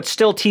then. So it's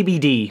still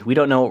TBD. We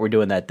don't know what we're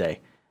doing that day.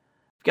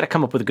 We've got to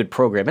come up with a good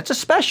program. It's a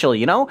special,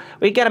 you know?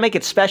 We got to make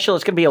it special.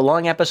 It's going to be a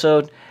long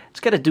episode. It's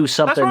got to do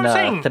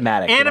something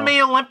thematic.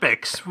 Anime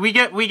Olympics. We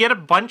get a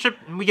bunch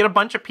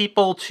of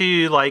people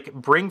to like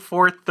bring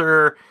forth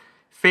their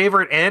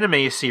favorite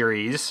anime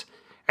series,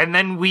 and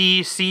then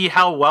we see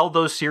how well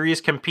those series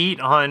compete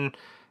on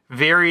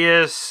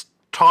various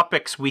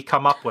topics we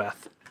come up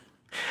with.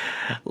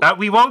 That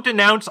we won't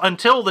announce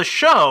until the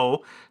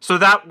show, so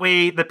that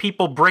way the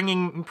people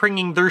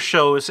bringing their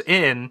shows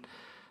in,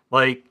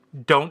 like,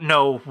 don't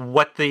know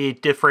what the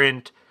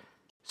different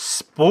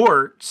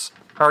sports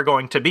are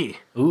going to be.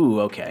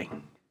 Ooh, okay.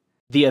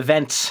 The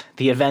events,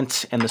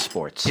 and the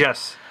sports.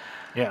 Yes.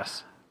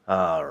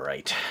 All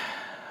right.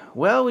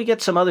 Well, we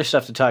get some other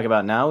stuff to talk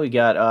about now. We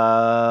got,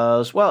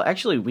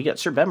 we got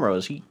Sir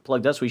Bemrose. He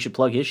plugged us. We should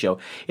plug his show.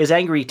 His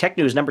Angry Tech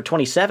News number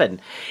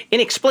 27,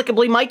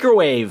 Inexplicably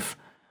Microwave,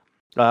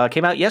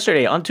 came out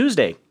yesterday on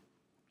Tuesday.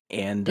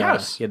 And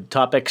Yes. you had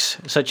topics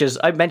such as,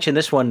 I mentioned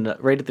this one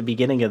right at the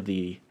beginning of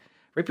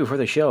right before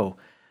the show,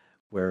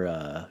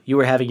 where you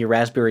were having your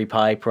Raspberry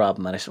Pi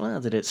problem. And I said,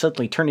 well, did it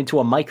suddenly turn into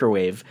a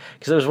microwave?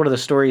 Because that was one of the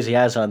stories he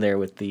has on there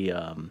with the,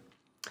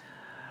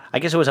 I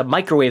guess it was a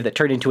microwave that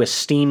turned into a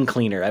steam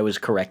cleaner. I was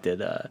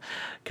corrected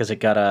because it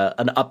got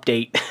an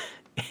update.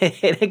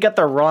 It got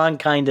the wrong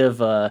kind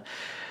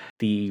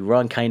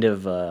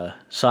of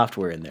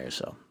software in there.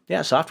 So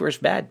yeah, software's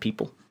bad,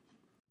 people.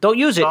 Don't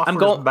use it.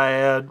 Software's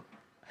bad.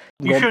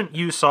 You shouldn't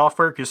use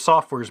software because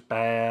software's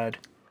bad.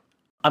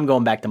 I'm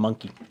going back to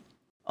Monkey.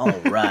 All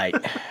right.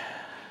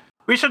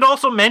 We should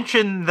also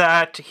mention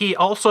that he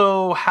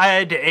also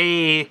had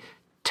a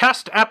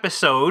test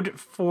episode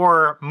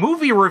for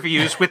movie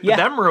reviews with the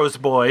Bemrose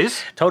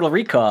Boys. Total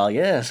Recall.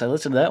 Yes, I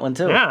listened to that one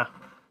too. Yeah.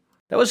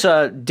 That was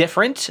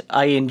different.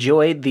 I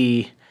enjoyed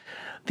the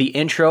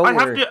intro.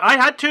 I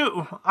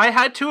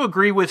had to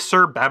agree with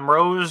Sir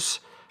Bemrose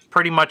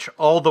pretty much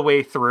all the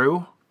way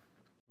through.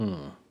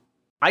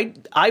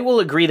 I will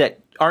agree that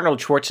Arnold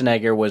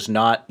Schwarzenegger was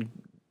not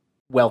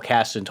well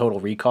cast in Total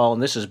Recall,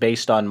 and this is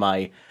based on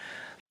my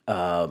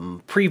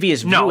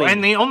previous viewing. No,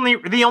 and the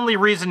only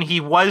reason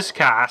he was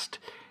cast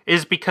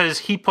is because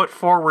he put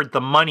forward the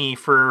money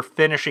for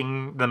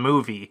finishing the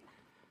movie,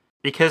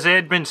 because it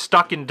had been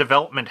stuck in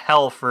development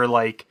hell for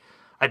like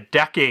a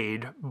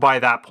decade by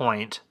that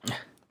point.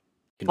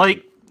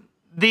 Like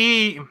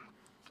the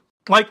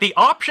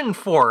option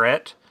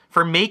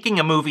for making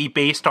a movie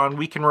based on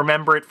We Can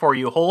Remember It For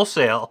You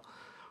Wholesale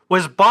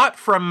was bought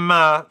from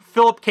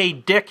Philip K.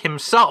 Dick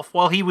himself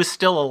while he was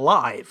still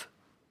alive.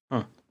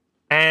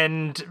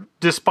 And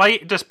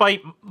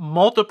despite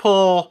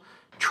multiple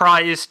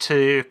tries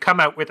to come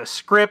out with a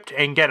script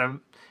and get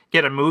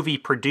a movie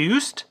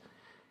produced,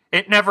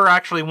 it never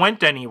actually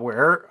went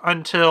anywhere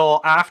until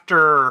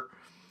after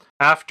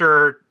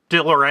De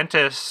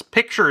Laurentiis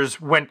Pictures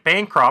went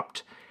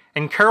bankrupt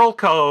and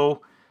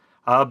Carolco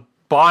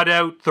bought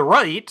out the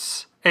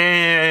rights,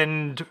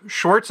 and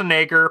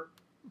Schwarzenegger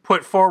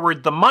put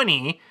forward the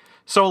money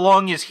so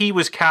long as he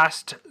was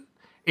cast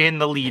in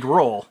the lead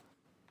role.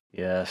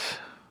 Yes.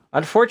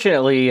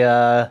 Unfortunately,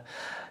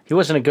 he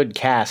wasn't a good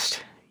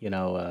cast.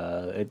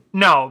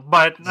 No,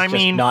 but I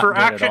mean,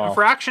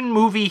 for action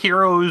movie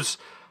heroes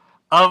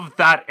of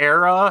that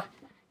era,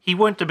 he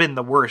wouldn't have been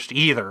the worst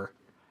either.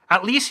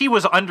 At least he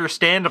was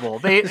understandable.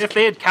 If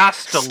they had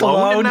cast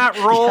Stallone in that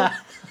role.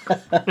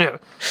 Yeah.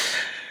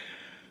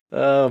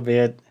 Oh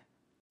man,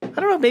 I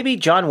don't know. Maybe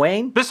John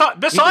Wayne.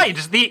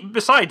 Besides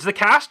the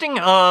casting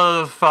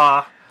of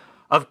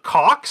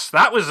Cox,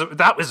 that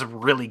was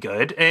really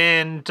good.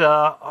 And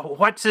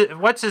what's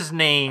his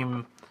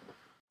name?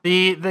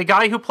 The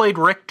guy who played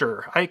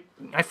Richter. I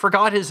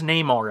forgot his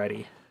name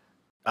already.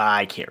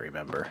 I can't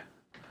remember.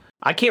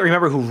 I can't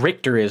remember who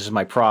Richter is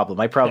my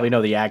problem. I probably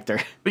know the actor.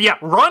 But yeah,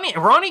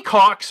 Ronnie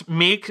Cox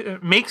makes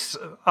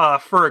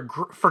for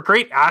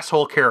great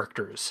asshole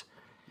characters.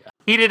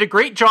 He did a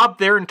great job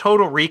there in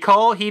Total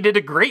Recall. He did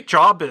a great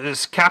job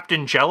as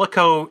Captain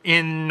Jellicoe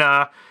in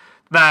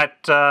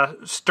that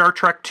Star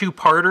Trek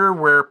two-parter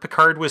where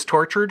Picard was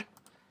tortured.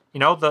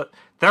 There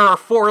are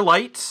four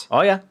lights.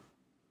 Oh, yeah.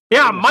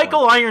 Yeah,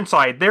 Michael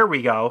Ironside. There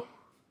we go.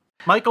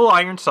 Michael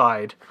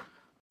Ironside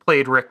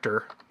played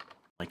Richter.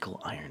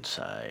 Michael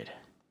Ironside.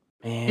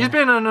 Man. He's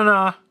been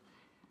in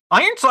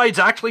Ironside's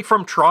actually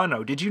from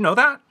Toronto. Did you know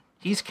that?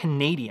 He's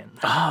Canadian.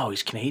 Oh,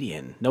 he's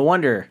Canadian. No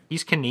wonder.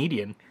 He's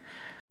Canadian.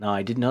 No,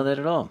 I didn't know that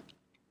at all.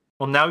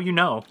 Well, now you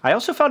know. I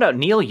also found out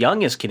Neil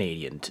Young is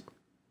Canadian.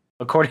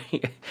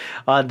 According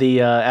on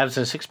the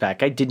Absent Six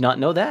Pack. I did not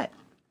know that.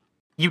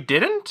 You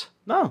didn't?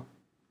 No.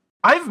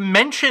 I've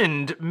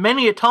mentioned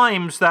many a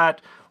times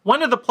that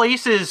one of the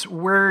places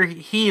where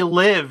he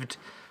lived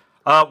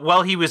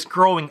while he was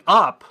growing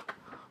up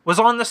was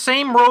on the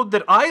same road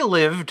that I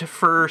lived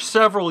for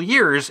several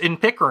years in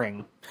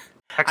Pickering.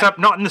 Except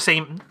not in the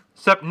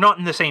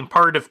same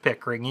part of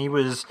Pickering. He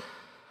was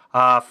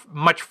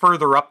much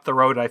further up the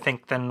road, I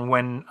think, than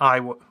where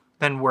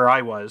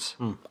I was.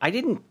 I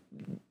didn't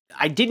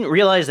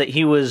realize that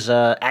he was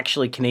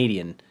actually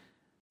Canadian.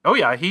 Oh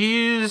yeah,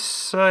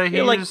 he's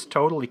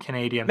totally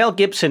Canadian. Mel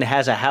Gibson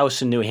has a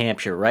house in New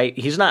Hampshire, right?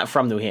 He's not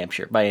from New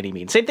Hampshire by any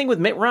means. Same thing with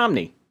Mitt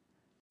Romney.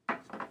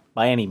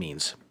 By any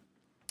means.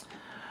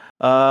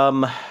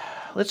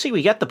 Let's see.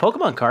 We got the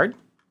Pokemon card.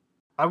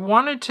 I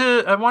wanted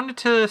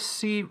to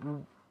see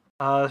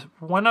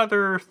one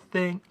other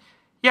thing.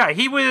 Yeah,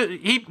 he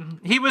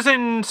was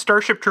in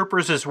Starship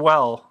Troopers as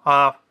well.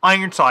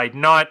 Ironside,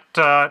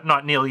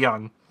 not Neil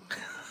Young.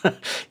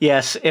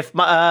 Yes, if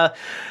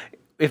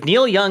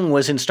Neil Young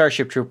was in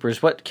Starship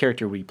Troopers, what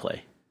character would he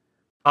play?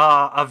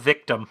 A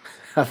victim.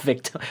 A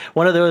victim.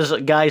 One of those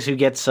guys who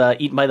gets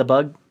eaten by the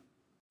bug?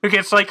 Who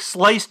gets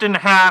sliced in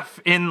half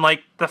in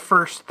the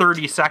first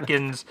 30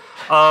 seconds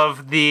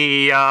of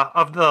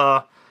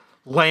the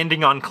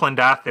landing on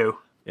Klendathu.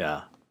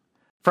 Yeah.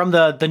 From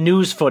the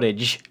news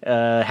footage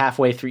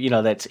halfway through,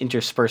 that's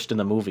interspersed in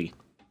the movie.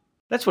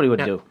 That's what he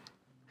would do.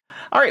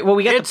 All right, well,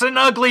 we got It's an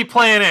ugly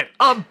planet.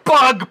 A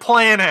bug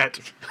planet.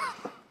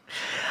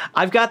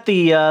 I've got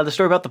the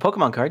story about the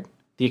Pokemon card,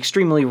 the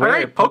extremely rare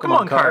right,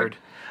 Pokemon card.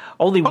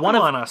 Only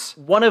Pokemon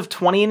one of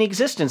 20 in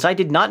existence. I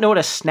did not know what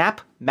a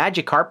Snap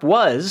Magikarp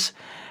was,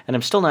 and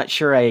I'm still not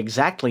sure I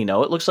exactly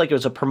know. It looks like it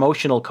was a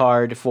promotional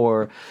card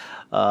for,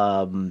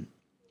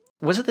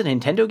 was it the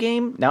Nintendo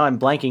game? Now I'm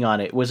blanking on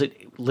it. Was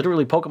it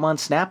literally Pokemon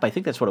Snap? I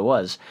think that's what it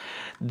was.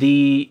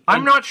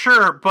 I'm not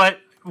sure, but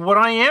what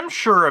I am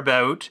sure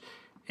about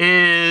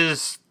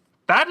is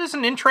that is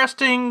an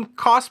interesting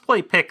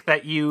cosplay pick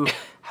that you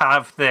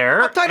have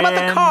there. I'm talking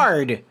about the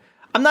card.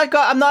 I'm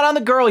not on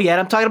the girl yet.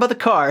 I'm talking about the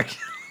card.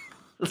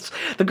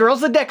 The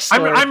girl's the next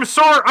story. I'm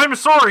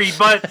sorry,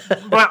 but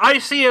I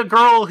see a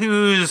girl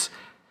who's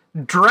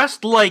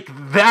dressed like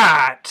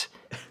that,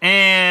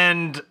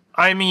 and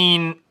I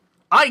mean,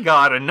 I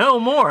gotta know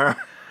more.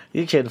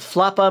 You can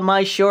flop on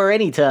my shore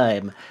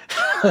anytime.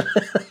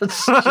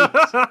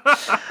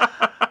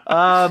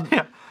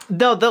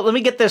 No, let me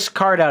get this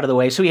card out of the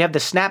way. So we have the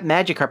Snap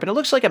Magikarp, and it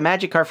looks like a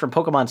Magikarp from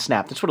Pokemon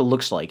Snap. That's what it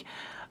looks like.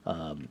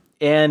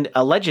 And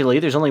allegedly,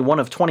 there's only one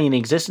of 20 in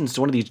existence. It's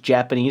one of these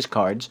Japanese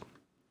cards.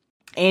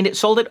 And it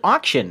sold at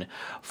auction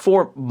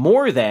for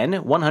more than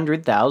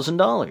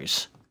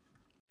 $100,000.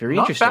 Very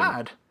interesting.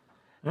 Not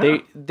bad. Yeah.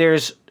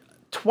 There's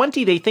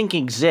 20 they think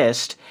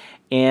exist,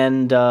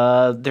 and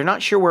they're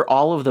not sure where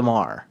all of them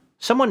are.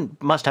 Someone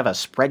must have a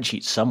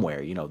spreadsheet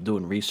somewhere,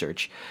 doing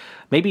research.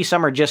 Maybe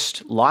some are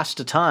just lost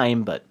to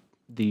time, but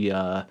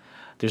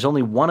there's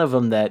only one of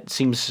them that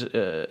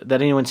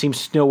anyone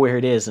seems to know where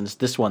it is, and it's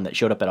this one that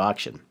showed up at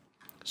auction.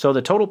 So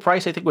the total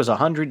price, I think, was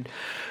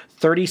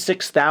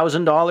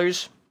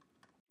 $136,000,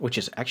 which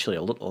is actually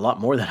a lot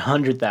more than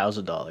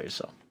 $100,000.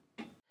 So.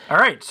 All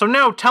right, so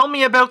now tell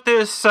me about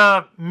this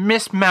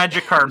Miss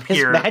Magikarp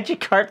here. Miss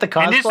Magikarp, the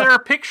cosplay. And is there a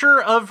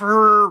picture of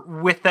her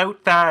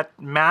without that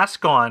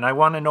mask on? I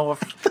want to know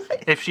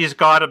if she's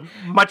got a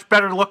much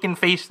better looking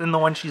face than the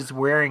one she's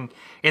wearing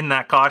in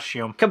that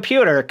costume.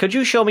 Computer, could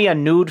you show me a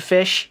nude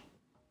fish?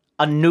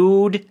 A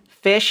nude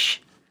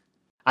fish?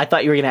 I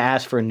thought you were going to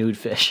ask for a nude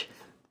fish.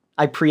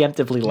 I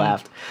preemptively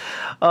laughed.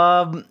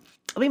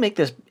 Let me make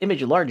this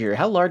image larger.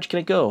 How large can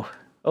it go?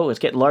 Oh, it's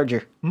getting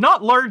larger.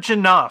 Not large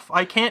enough.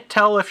 I can't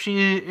tell if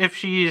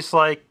she's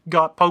like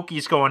got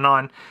pokies going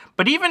on.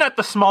 But even at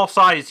the small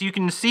size, you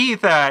can see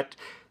that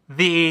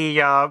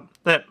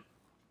that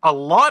a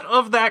lot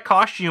of that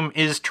costume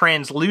is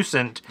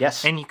translucent.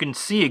 Yes. And you can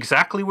see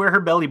exactly where her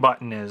belly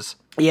button is.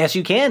 Yes,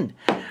 you can.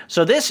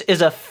 So this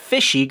is a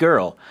fishy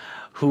girl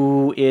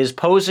who is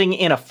posing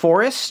in a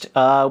forest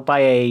by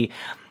a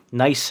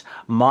nice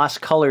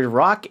moss-colored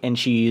rock, and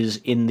she's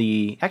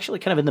actually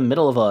kind of in the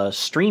middle of a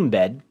stream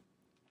bed.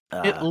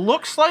 It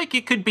looks like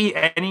it could be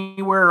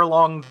anywhere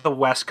along the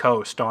West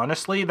Coast.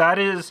 Honestly, that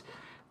is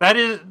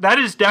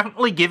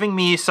definitely giving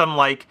me some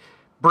like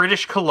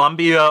British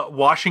Columbia,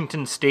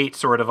 Washington State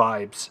sort of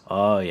vibes.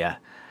 Oh yeah.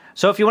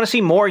 So if you want to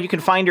see more, you can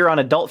find her on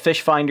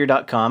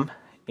adultfishfinder.com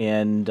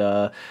and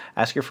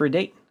ask her for a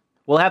date.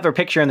 We'll have her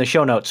picture in the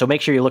show notes, so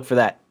make sure you look for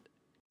that.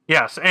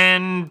 Yes,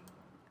 and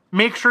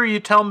make sure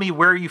you tell me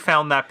where you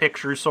found that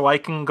picture so I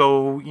can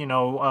go,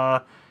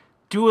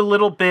 do a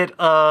little bit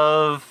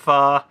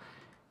of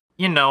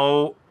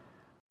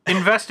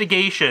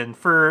investigation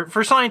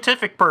for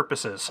scientific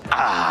purposes.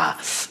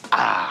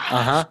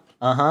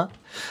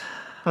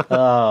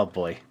 Oh,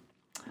 boy.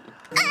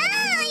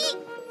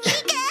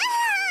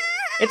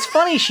 It's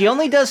funny, she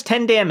only does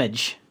 10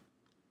 damage.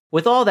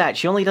 With all that,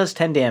 she only does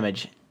 10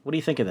 damage. What do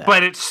you think of that?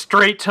 But it's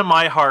straight to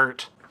my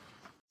heart.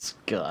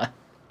 God.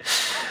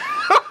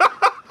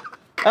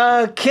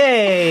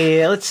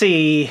 Okay, let's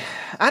see.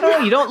 I don't know,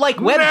 you don't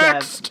like web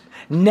dev.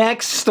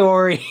 Next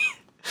story.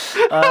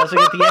 So we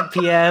got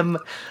the NPM.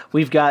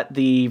 We've got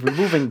the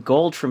removing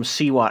gold from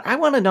seawater. I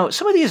want to know,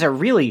 some of these are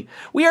really...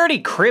 We already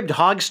cribbed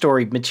Hog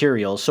Story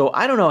material, so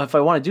I don't know if I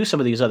want to do some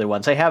of these other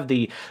ones. I have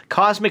the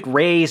Cosmic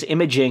Rays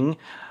Imaging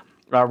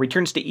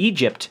returns to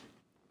Egypt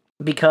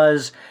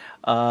because,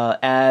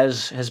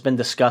 as has been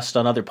discussed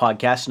on other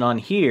podcasts and on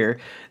here,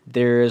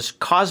 there's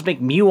cosmic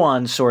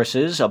muon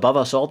sources above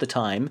us all the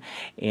time,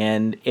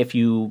 and if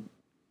you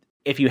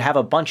have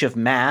a bunch of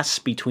mass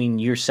between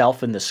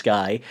yourself and the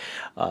sky,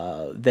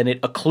 then it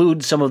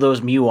occludes some of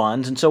those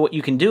muons. And so what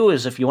you can do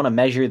is, if you want to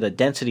measure the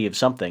density of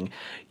something,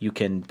 you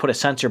can put a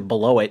sensor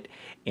below it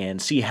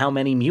and see how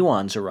many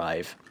muons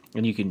arrive.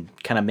 And you can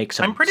kind of make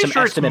some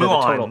estimate of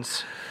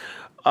the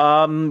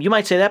total. You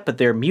might say that, but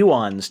they're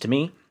muons to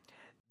me.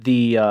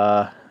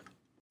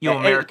 You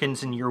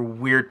Americans and your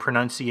weird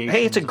pronunciation.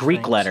 Hey, it's a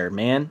Greek letter,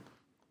 man.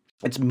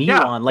 It's muon.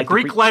 Yeah, like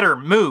Greek letter,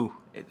 mu.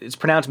 It's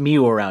pronounced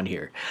mu around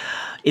here,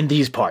 in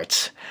these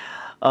parts.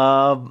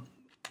 Why?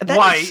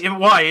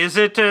 Why is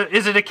it?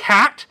 Is it a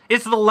cat?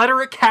 Is the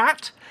letter a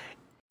cat?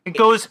 It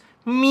goes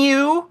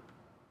mu.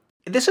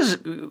 This is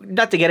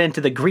not to get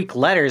into the Greek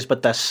letters,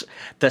 but the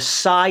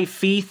psi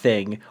phi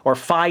thing, or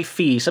phi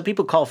phi. Some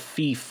people call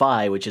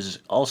phi, which is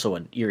also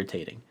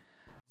irritating.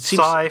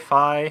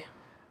 Sci-fi.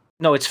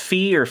 No, it's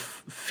phi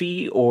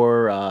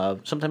or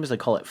sometimes they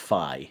call it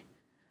phi,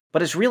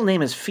 but its real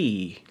name is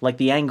phi, like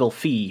the angle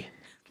phi.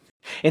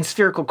 In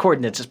spherical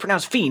coordinates, it's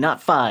pronounced phi,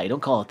 not phi.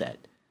 Don't call it that.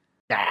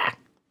 Ah.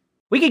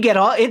 We could get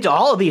into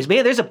all of these,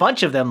 man. There's a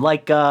bunch of them.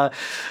 Like, what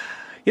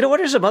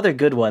are some other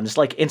good ones?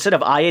 Like, instead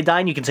of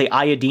iodine, you can say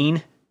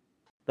iodine.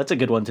 That's a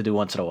good one to do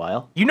once in a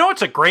while. You know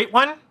what's a great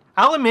one?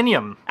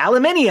 Aluminium.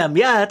 Aluminium,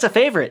 yeah, that's a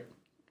favorite.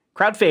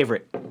 Crowd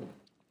favorite.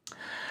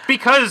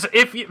 Because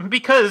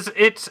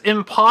it's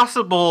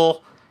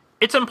impossible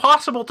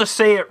to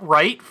say it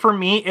right for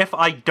me if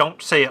I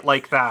don't say it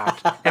like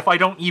that. If I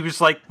don't use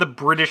like the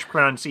British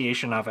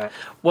pronunciation of it.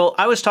 Well,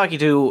 I was talking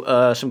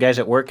to some guys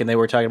at work, and they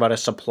were talking about a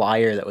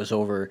supplier that was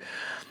over.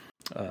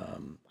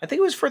 I think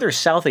it was further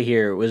south of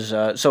here. It was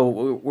so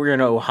we're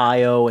in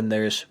Ohio, and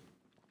there's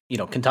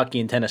Kentucky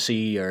and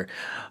Tennessee are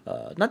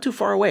not too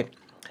far away.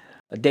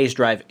 A day's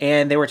drive.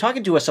 And they were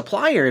talking to a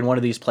supplier in one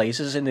of these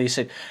places, and they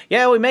said,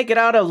 yeah, we make it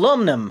out of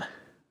aluminum.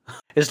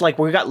 It's like,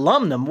 we got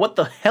aluminum. What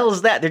the hell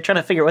is that? They're trying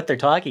to figure out what they're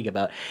talking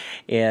about.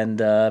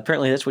 And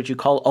apparently that's what you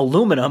call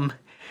aluminum.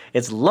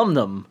 It's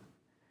lumnum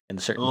in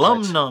certain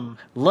parts.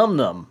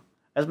 Lumnum.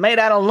 It's made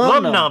out of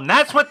aluminum. Lumnum.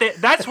 That's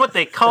what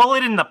they call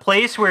it in the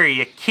place where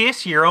you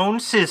kiss your own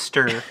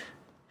sister.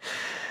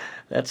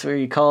 That's where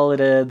you call it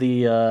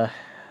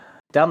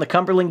down the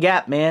Cumberland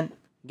Gap, man.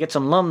 Get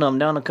some lumnum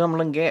down the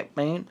Cumberland Gap,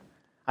 man.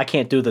 I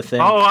can't do the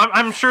thing. Oh,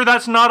 I'm sure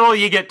that's not all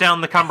you get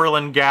down the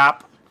Cumberland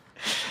Gap.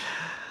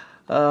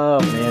 Oh,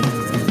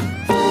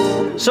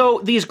 man. So,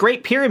 these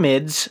Great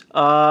Pyramids,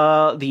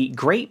 the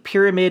Great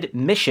Pyramid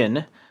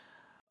mission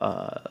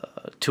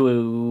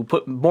to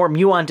put more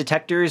muon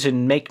detectors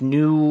and make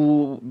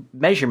new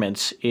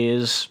measurements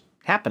is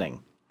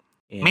happening.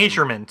 And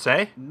measurements,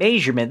 eh?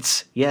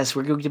 Measurements. Yes,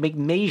 we're going to make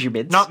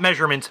measurements. Not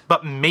measurements,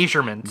 but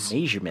measurements.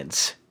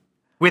 Measurements.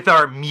 With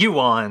our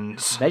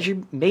muons.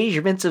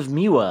 Measurements of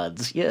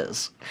muons,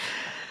 yes.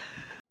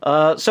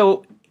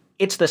 So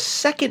it's the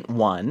second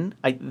one.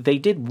 They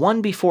did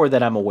one before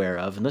that I'm aware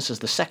of, and this is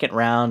the second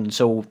round. And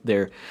so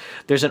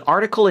there's an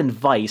article in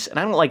Vice, and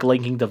I don't like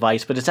linking to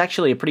Vice, but it's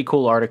actually a pretty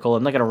cool article.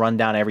 I'm not going to run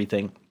down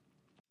everything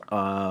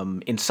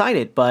inside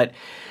it, but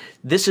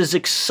this is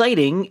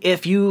exciting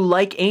if you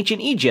like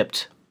ancient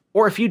Egypt,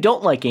 or if you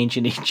don't like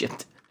ancient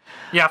Egypt.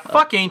 Yeah,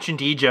 fuck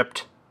ancient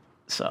Egypt.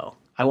 So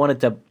I wanted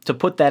to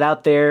put that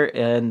out there,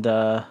 and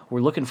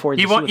we're looking forward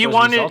to see what those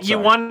results are.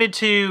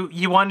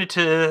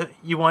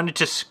 You wanted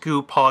to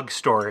scoop Hog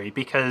Story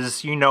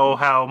because you know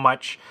how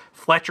much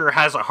Fletcher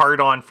has a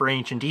hard-on for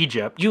ancient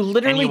Egypt.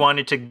 And you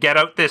wanted to get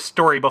out this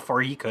story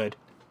before he could.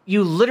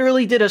 You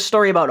literally did a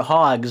story about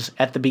hogs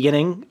at the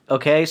beginning,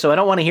 okay? So I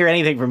don't want to hear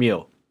anything from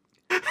you.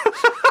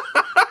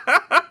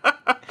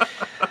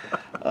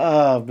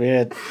 Oh,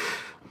 man.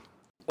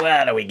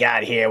 What do we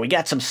got here? We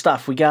got some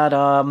stuff. We got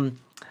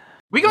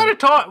We gotta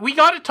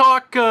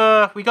talk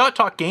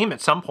game at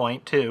some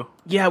point too.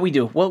 Yeah, we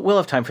do. We'll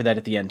have time for that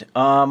at the end.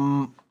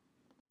 How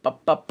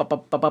about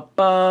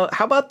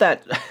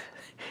that?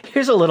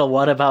 Here's a little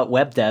one about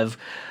web dev.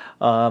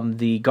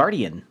 The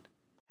Guardian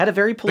had a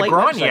very polite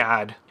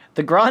website.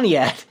 The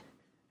Graniad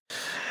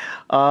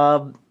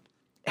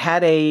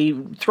had a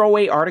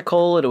throwaway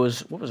article. It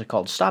was, what was it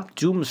called? Stop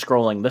doom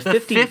scrolling. The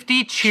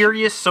 50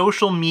 cheeriest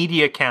social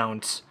media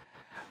accounts.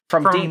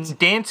 From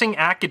dancing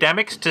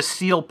academics to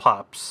seal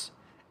pups.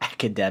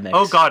 Academics.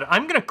 Oh God,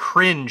 I'm gonna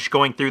cringe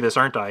going through this,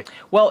 aren't I?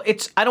 Well,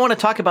 I don't want to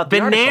talk about the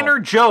article. Banana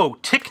Joe,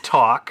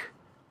 TikTok.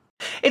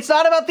 It's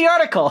not about the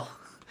article.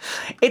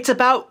 It's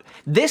about,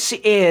 this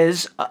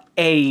is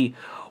a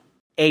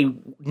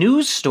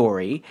news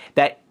story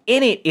that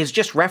in it is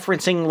just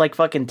referencing like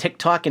fucking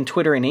TikTok and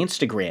Twitter and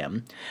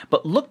Instagram.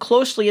 But look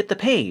closely at the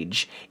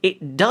page.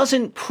 It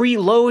doesn't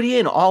preload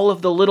in all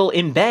of the little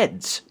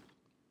embeds.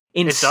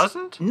 It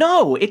doesn't?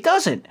 No, it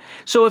doesn't.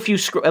 So if you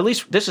scroll, at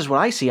least this is what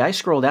I see. I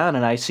scroll down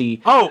and I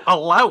see. Oh,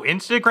 allow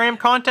Instagram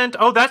content?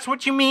 Oh, that's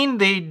what you mean?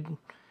 They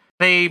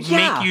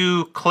make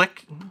you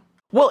click.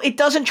 Well, it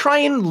doesn't try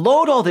and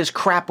load all this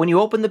crap when you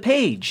open the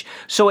page.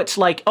 So it's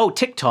like, oh,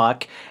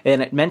 TikTok,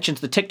 and it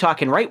mentions the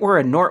TikTok, and right where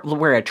a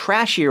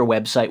trashier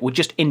website would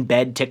just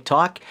embed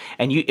TikTok,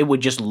 and it would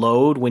just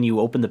load when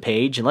you open the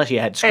page, unless you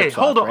had scripts.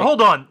 Hey,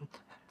 hold on.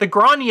 The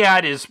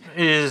Graniad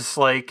is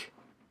like.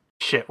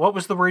 Shit, what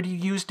was the word you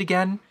used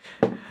again?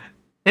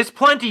 It's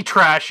plenty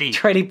trashy.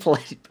 Trendy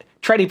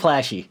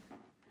Plashy.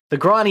 The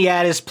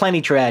Graniad is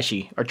plenty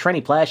trashy. Or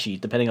Trendy Plashy,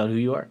 depending on who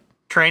you are.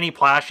 Trendy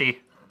Plashy.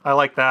 I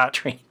like that.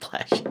 Trendy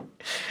Plashy.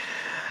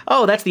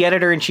 Oh, that's the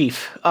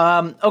editor-in-chief.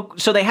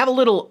 So they have a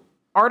little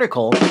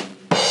article.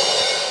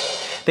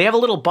 They have a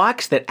little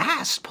box that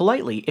asks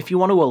politely if you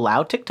want to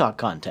allow TikTok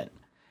content.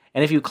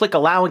 And if you click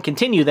allow and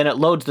continue, then it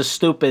loads the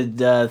stupid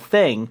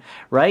thing,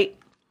 right?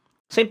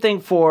 Same thing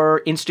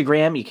for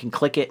Instagram. You can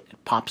click it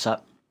pops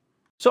up.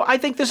 So I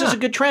think this is a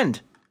good trend.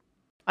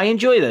 I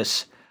enjoy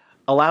this.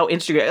 Allow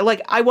Instagram.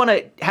 Like, I want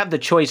to have the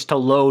choice to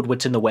load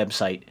what's in the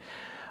website.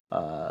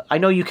 I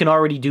know you can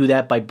already do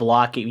that by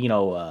blocking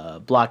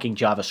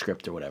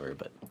JavaScript or whatever,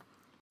 but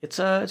it's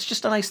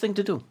just a nice thing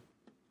to do.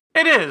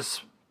 It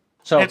is.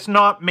 So it's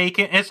not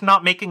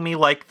making me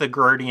like the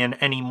Guardian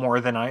any more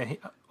than I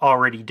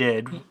already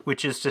did,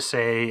 which is to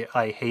say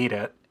I hate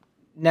it.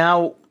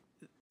 Now,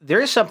 There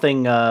is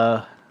something.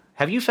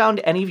 Have you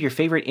found any of your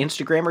favorite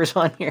Instagrammers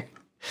on here?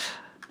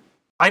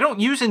 I don't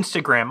use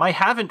Instagram. I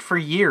haven't for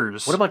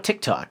years. What about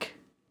TikTok?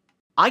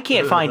 I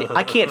can't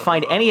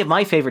find any of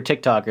my favorite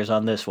TikTokers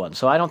on this one,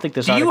 so I don't think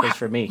this article is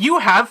for me. You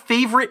have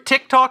favorite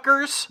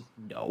TikTokers?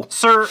 No.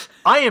 Sir,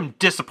 I am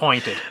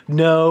disappointed.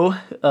 No,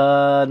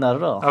 not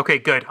at all. Okay,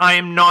 good. I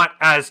am not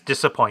as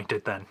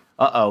disappointed then.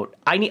 Uh-oh.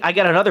 I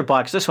got another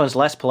box. This one's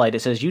less polite. It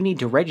says, you need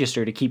to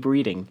register to keep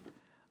reading.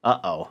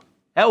 Uh-oh.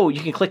 Oh,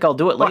 you can click I'll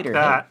do it later.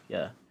 That.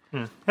 Hey,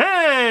 yeah.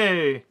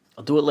 Hey!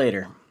 I'll do it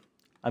later.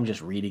 I'm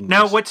just reading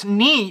Now, this. what's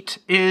neat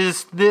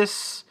is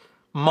this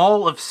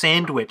Mall of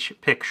Sandwich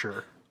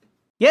picture.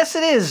 Yes,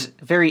 it is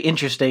very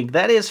interesting.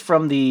 That is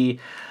from the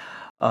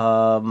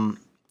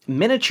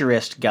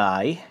miniaturist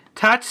guy.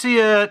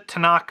 Tatsuya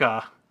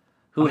Tanaka,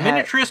 Who a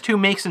miniaturist who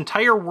makes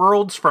entire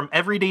worlds from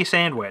everyday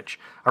sandwich.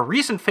 A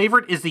recent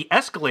favorite is the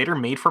escalator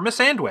made from a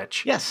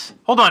sandwich. Yes.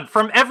 Hold on,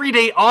 from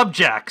everyday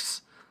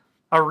objects.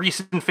 A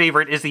recent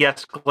favorite is the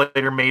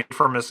escalator made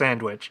from a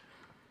sandwich.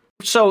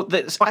 So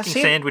the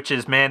Fucking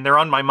sandwiches, man, they're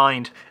on my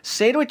mind.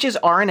 Sandwiches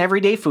are an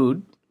everyday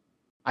food.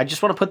 I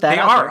just want to put that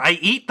They out are. there. I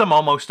eat them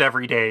almost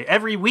every day.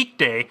 Every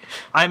weekday,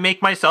 I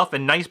make myself a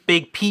nice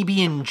big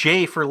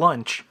PB&J for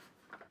lunch.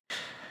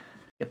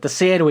 Get the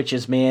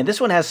sandwiches, man. This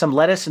one has some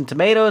lettuce and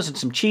tomatoes and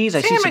some cheese.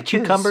 I see some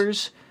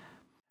cucumbers.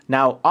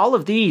 Now, all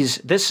of these,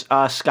 this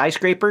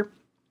skyscraper,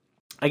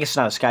 I guess it's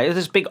not a sky, it's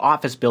this big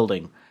office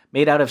building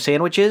made out of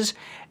sandwiches,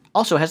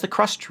 also has the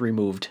crust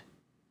removed.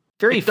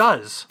 It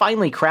does.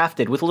 Finely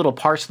crafted with little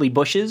parsley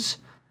bushes.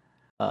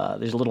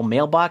 There's little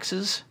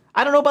mailboxes.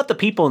 I don't know about the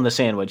people in the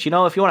sandwich. You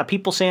know, if you want a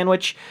people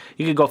sandwich,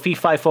 you could go fee,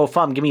 fi, fo,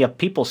 fum, give me a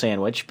people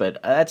sandwich,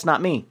 but that's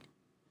not me.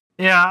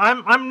 Yeah,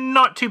 I'm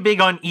not too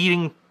big on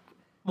eating.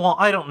 Well,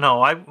 I don't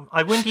know.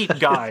 I wouldn't eat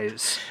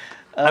guys.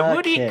 I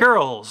would eat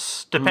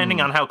girls,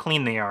 depending on how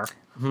clean they are.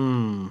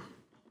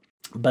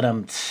 But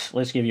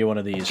let's give you one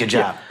of these. Good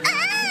job.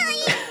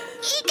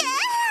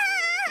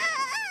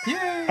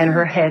 And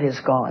her head is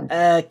gone.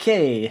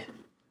 Okay.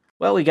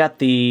 Well, we got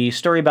the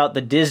story about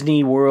the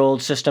Disney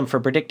World system for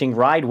predicting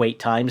ride wait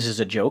times is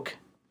a joke.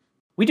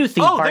 We do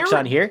theme parks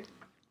on here.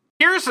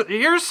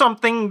 Here's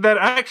something that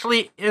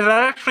actually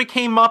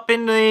came up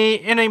in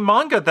a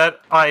manga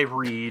that I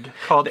read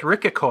called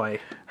Rikikoi.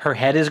 Her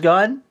head is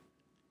gone?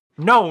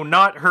 No,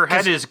 not her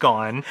head is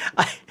gone.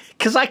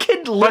 Because I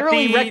can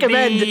literally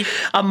recommend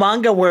a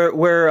manga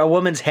where a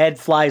woman's head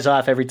flies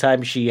off every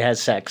time she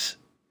has sex.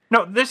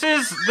 No, this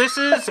is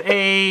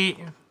a.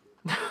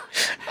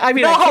 I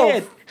mean, no! I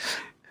can't.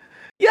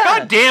 Yeah.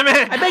 God damn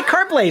it! I made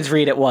Carblades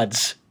read it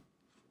once.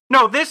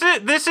 No, this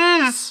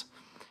is.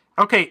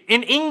 Okay,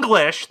 in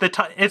English,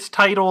 it's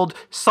titled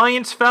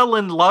 "Science Fell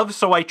in Love,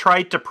 So I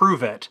Tried to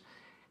Prove It,"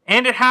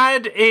 and it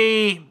had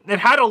a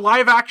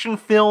live action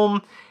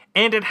film,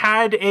 and it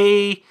had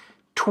a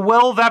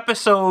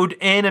 12-episode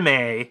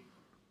anime,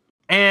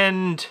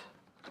 and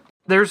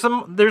there's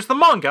the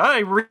manga. I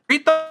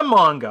read the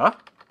manga,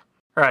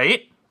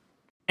 right?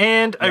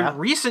 And a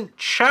recent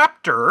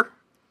chapter,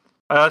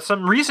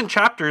 some recent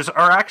chapters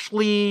are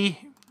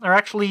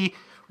actually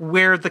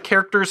where the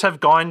characters have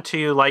gone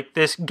to like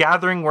this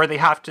gathering where they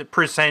have to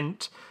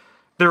present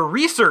their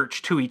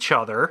research to each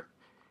other.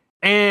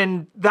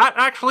 And that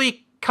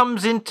actually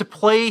comes into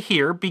play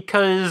here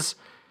because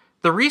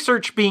the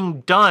research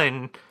being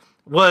done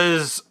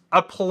was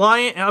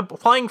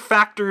applying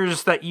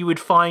factors that you would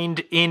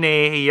find in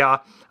a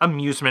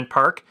amusement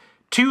park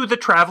to the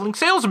traveling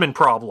salesman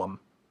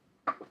problem.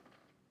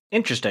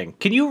 Interesting.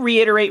 Can you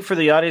reiterate for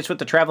the audience what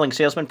the traveling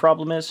salesman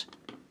problem is?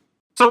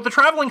 So the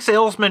traveling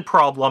salesman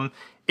problem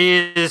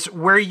is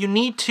where you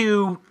need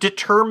to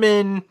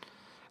determine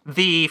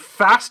the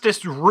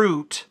fastest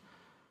route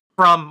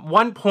from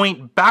one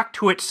point back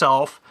to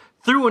itself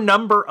through a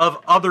number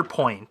of other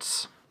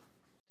points.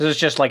 This is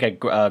just like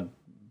a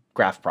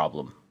graph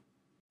problem.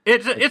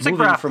 It's a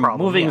graph problem.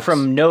 Moving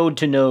from node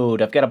to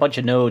node. I've got a bunch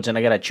of nodes, and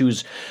I got to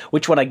choose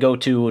which one I go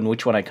to and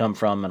which one I come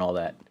from and all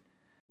that.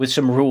 With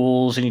some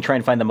rules, and you try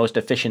and find the most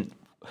efficient.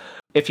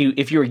 If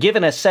you were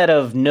given a set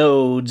of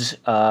nodes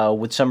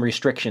with some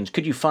restrictions,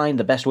 could you find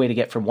the best way to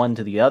get from one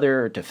to the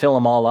other, or to fill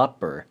them all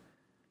up, or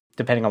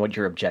depending on what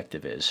your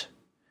objective is?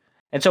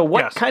 And so,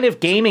 what kind of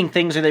gaming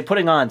things are they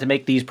putting on to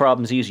make these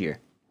problems easier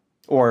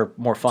or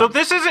more fun? So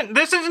this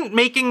isn't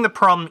making the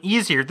problem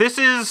easier. This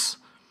is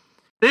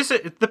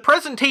the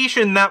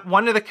presentation that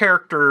one of the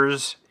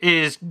characters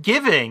is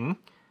giving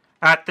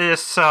at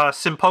this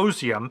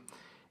symposium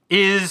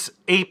is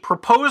a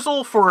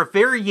proposal for a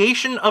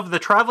variation of the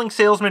traveling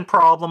salesman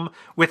problem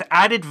with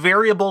added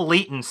variable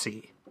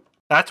latency.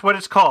 That's what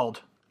it's called.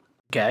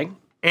 Okay.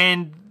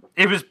 And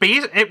it was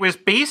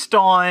based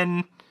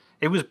on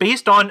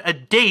a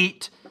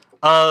date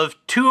of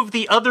two of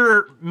the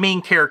other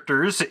main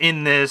characters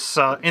in this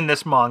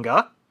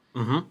manga.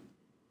 Mm-hmm.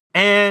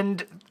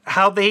 And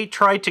how they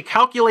tried to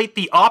calculate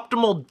the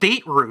optimal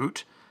date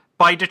route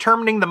by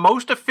determining the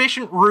most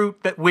efficient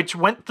route which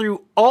went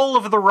through all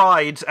of the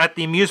rides at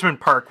the amusement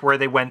park where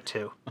they went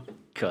to.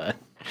 Good.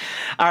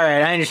 All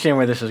right, I understand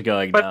where this is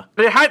going now.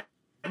 But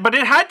but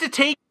it had to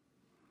take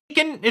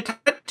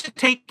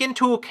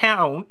into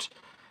account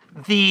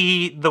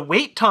the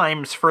wait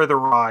times for the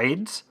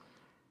rides,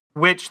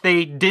 which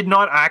they did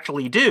not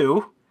actually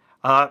do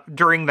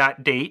during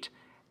that date.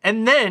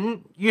 And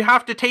then you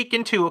have to take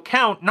into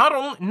account not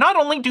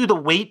only do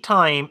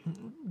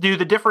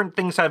the different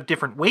things have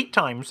different wait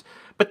times,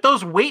 but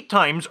those wait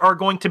times are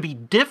going to be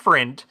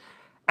different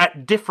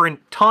at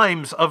different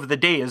times of the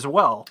day as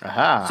well.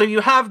 Aha. So you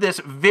have this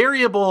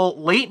variable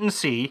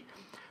latency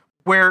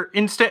where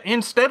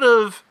instead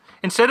of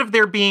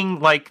there being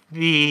like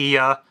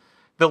the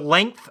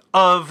length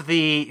of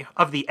the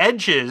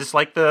edges,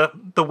 like the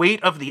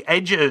weight of the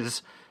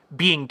edges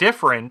being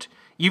different,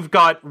 you've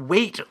got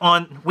weights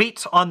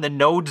on the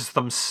nodes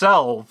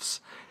themselves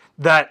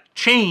that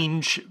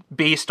change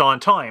based on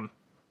time.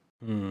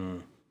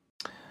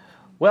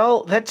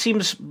 Well, that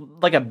seems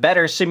like a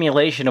better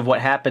simulation of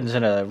what happens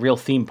in a real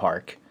theme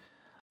park.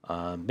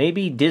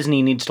 Maybe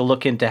Disney needs to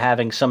look into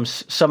having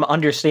some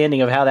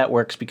understanding of how that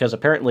works, because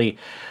apparently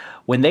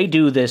when they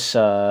do this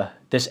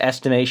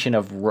estimation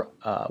of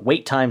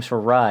wait times for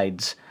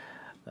rides,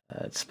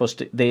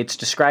 it's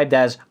described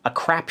as a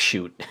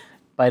crapshoot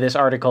by this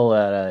article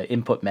at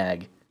Input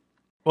Mag.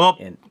 Well,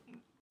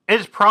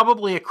 it's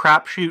probably a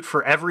crapshoot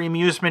for every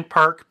amusement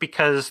park,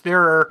 because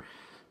there are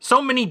so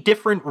many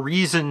different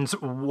reasons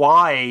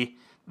why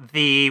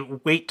the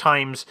wait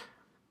times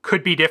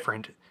could be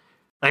different.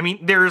 I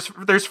mean, there's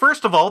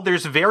first of all,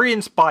 there's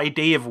variance by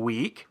day of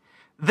week.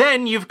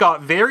 Then you've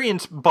got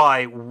variance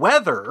by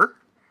weather,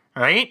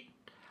 right?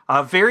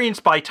 Variance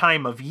by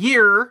time of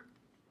year.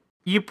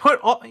 You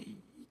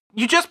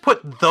just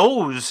put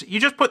those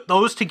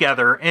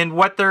together, and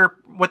what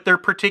their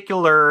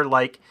particular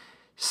like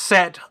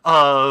set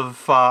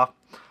of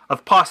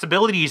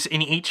possibilities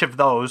in each of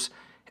those,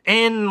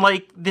 and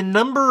like the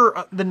number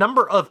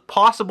of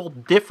possible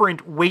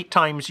different wait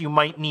times you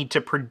might need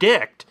to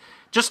predict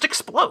just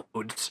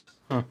explodes.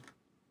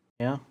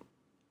 Yeah.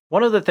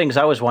 One of the things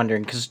I was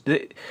wondering, because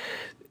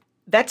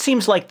that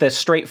seems like the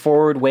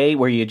straightforward way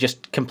where you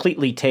just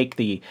completely take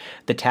the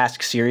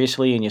task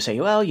seriously and you say,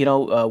 well,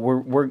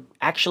 we're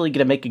actually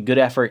going to make a good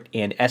effort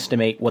and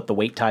estimate what the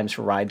wait times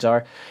for rides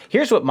are.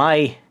 Here's what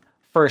my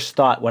first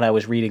thought when I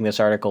was reading this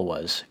article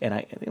was, and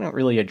I don't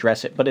really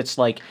address it, but it's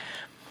like,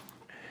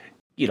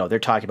 they're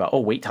talking about,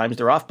 wait times,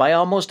 they're off by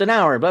almost an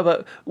hour, blah,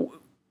 blah.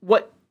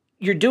 What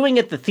you're doing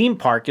at the theme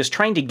park is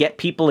trying to get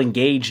people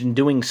engaged in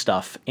doing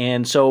stuff.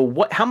 And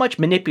so how much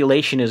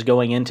manipulation is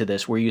going into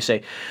this where you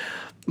say,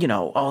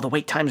 the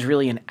wait time's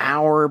really an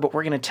hour, but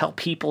we're going to tell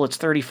people it's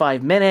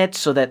 35 minutes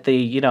so that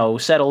they,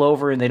 settle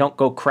over and they don't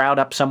go crowd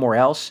up somewhere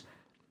else.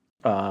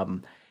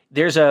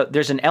 There's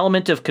an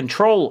element of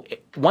control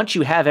once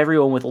you have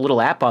everyone with a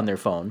little app on their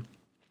phone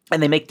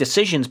and they make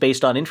decisions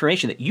based on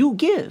information that you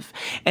give,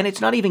 and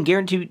it's not even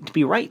guaranteed to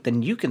be right,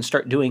 then you can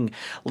start doing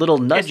little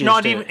nudges.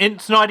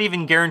 It's not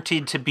even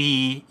guaranteed to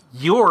be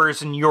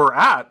yours and your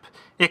app.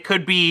 It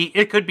could be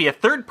a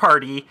third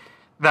party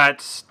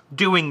that's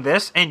doing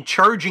this and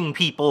charging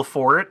people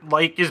for it,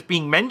 like is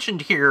being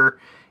mentioned here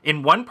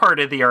in one part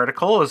of the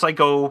article as I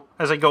go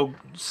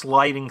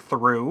sliding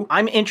through.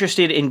 I'm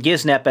interested in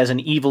GizNep as an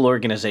evil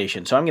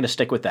organization, so I'm going to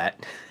stick with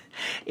that.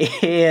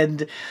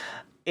 And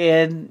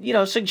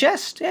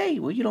suggest, hey,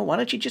 well, why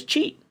don't you just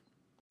cheat?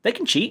 They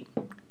can cheat.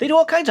 They do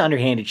all kinds of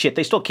underhanded shit.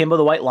 They stole Kimbo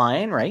the White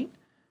Lion, right?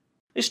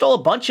 They stole a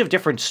bunch of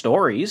different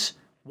stories.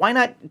 Why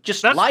not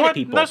just lie to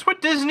people? That's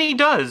what Disney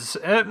does.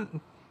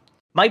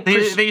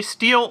 They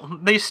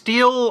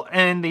steal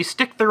and they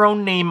stick their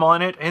own name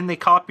on it and they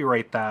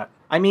copyright that.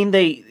 I mean,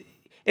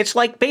 it's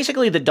like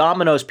basically the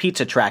Domino's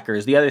pizza tracker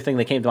is the other thing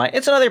that came to mind.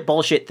 It's another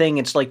bullshit thing.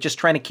 It's like just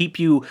trying to keep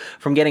you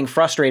from getting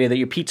frustrated that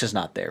your pizza's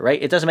not there,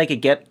 right? It doesn't make it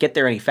get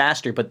there any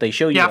faster, but they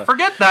show you. Yeah,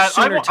 forget that.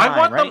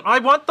 I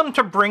want them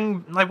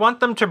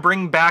to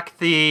bring back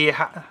the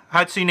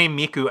Hatsune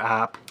Miku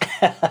app.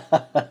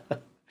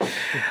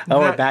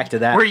 We're back to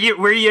that. Where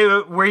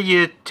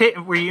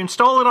you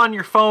install it on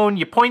your phone,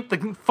 you point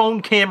the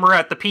phone camera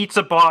at the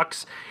pizza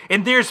box,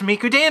 and there's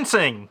Miku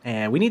dancing.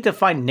 And we need to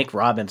find Nick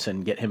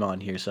Robinson, get him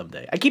on here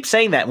someday. I keep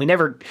saying that, and we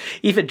never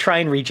even try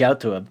and reach out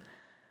to him.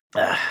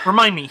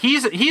 Remind me,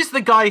 he's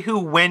the guy who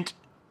went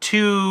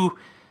to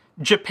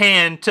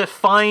Japan to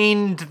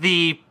find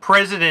the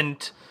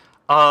president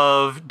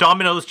of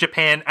Domino's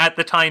Japan at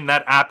the time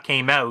that app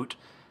came out,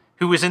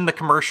 who was in the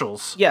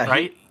commercials. Yeah,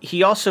 right?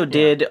 He also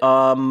did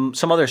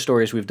some other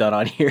stories we've done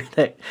on here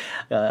that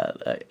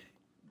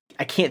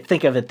I can't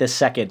think of at this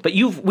second. But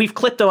we've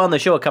clipped him on the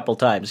show a couple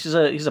times. He's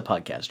a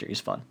podcaster. He's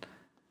fun.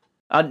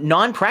 A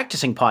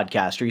non-practicing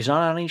podcaster. He's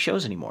not on any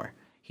shows anymore.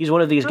 He's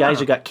one of these guys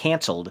who got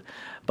canceled,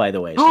 by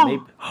the way.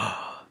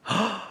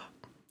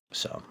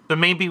 So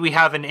maybe we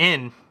have an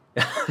in.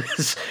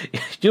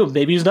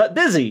 Maybe he's not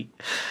busy.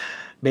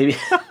 Maybe.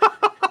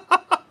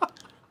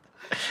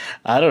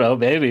 I don't know.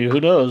 Maybe. Who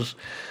knows?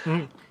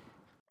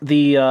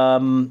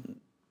 The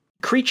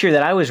creature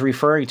that I was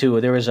referring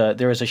to, there was a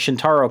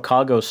Shintaro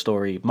Kago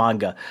story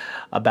manga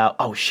about.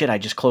 Oh shit! I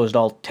just closed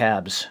all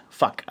tabs.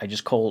 Fuck! I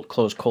just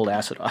closed Cold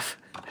Acid off.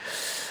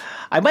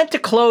 I went to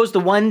close the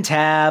one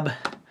tab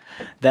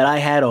that I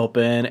had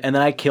open, and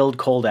then I killed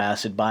Cold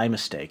Acid by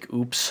mistake.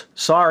 Oops.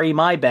 Sorry,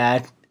 my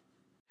bad.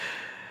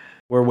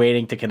 We're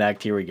waiting to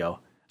connect. Here we go.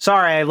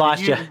 Sorry, I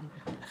lost you.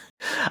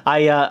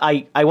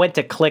 I went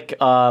to click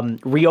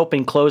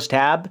reopen close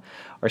tab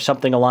or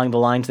something along the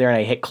lines there, and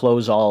I hit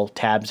close all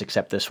tabs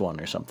except this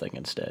one or something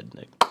instead.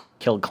 I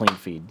killed clean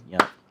feed.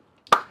 Yeah.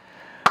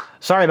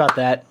 Sorry about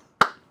that.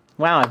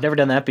 Wow, I've never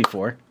done that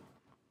before.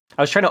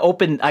 I was trying to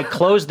open. I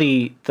closed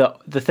the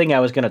thing I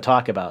was going to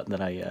talk about, and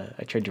then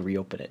I tried to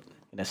reopen it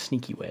in a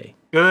sneaky way.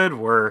 Good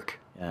work.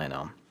 Yeah, I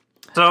know.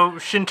 So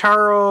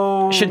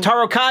Shintaro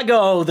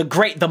Kago, the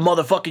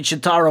motherfucking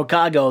Shintaro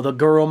Kago, the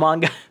Guru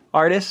manga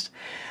artist.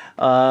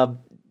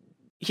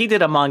 He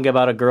did a manga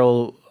about a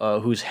girl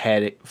whose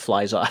head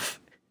flies off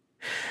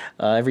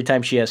every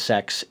time she has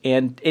sex,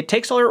 and it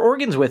takes all her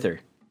organs with her.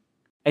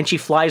 And she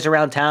flies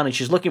around town, and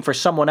she's looking for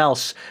someone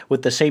else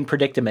with the same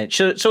predicament.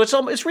 So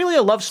it's really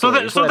a love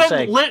story. So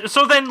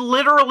then,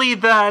 literally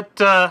that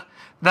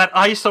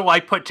ISO I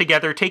put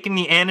together, taking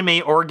the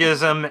anime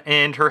orgasm,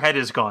 and her head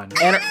is gone.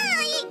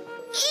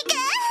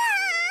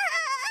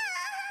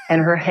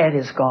 And her head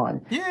is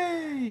gone.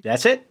 Yay!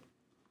 That's it.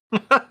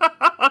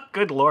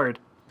 Good lord.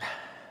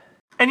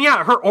 And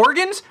yeah, her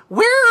organs.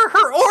 Where are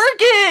her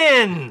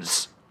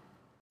organs?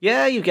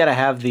 Yeah, you gotta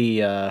have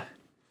the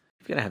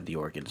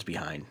organs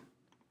behind.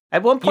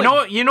 At one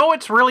point, you know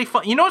what's really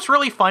fun. You know what's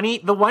really funny?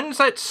 The ones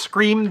that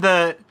scream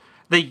the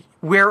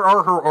 "Where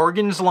are her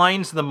organs"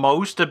 lines the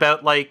most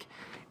about like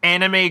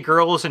anime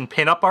girls and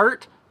pinup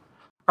art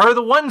are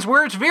the ones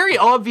where it's very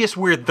obvious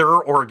where their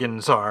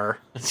organs are.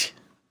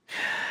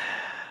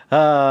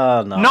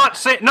 No. Not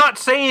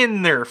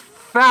saying they're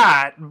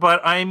fat,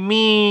 but I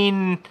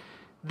mean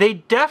they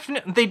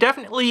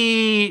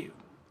definitely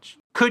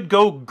could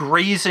go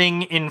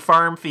grazing in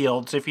farm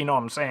fields, if you know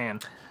what I'm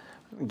saying.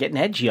 I'm getting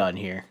edgy on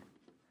here.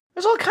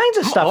 There's all kinds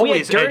of stuff. We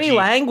had dirty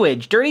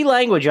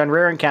language on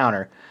Rare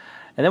Encounter.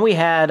 And then we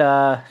had,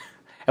 and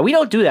we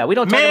don't do that. We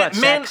don't talk about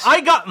sex.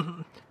 I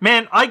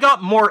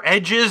got more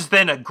edges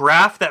than a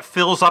graph that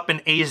fills up an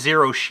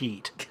A0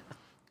 sheet.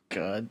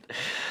 God.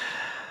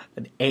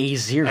 An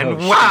A0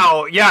 and sheet.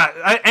 Wow,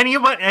 yeah.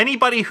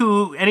 Anybody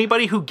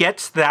who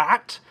gets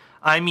that,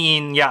 I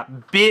mean, yeah,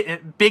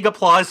 big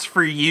applause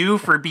for you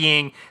for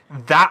being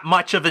that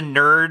much of a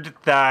nerd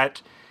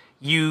that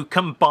you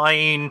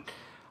combine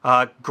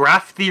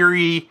graph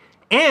theory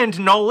and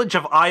knowledge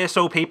of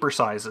ISO paper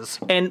sizes.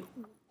 And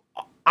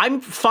I'm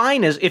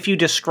fine as if you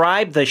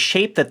describe the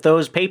shape that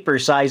those paper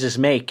sizes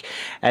make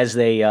as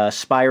they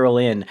spiral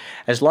in,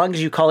 as long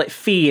as you call it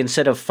phi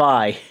instead of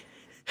phi,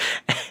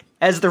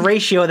 as the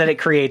ratio that it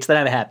creates, then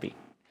I'm happy.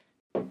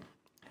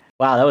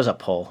 Wow, that was a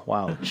pull.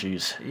 Wow,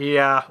 jeez.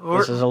 Yeah.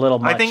 This is a little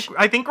much.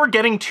 I think we're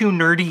getting too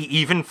nerdy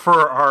even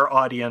for our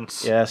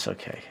audience. Yes,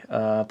 okay.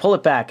 Pull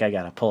it back. I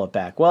gotta pull it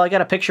back. Well, I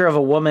got a picture of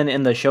a woman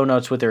in the show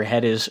notes with her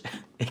head is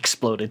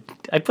exploded.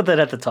 I put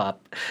that at the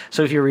top.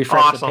 So if you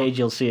refresh the page,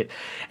 you'll see it.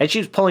 And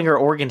she's pulling her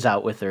organs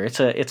out with her. It's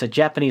a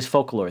Japanese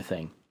folklore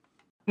thing.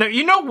 Now,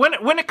 you know,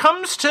 when it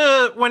comes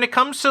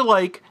to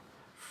like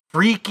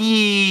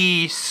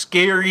freaky,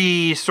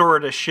 scary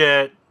sort of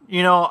shit,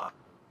 you know,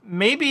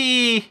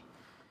 maybe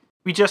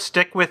we just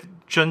stick with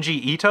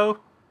Junji Ito?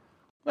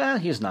 Well,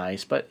 he's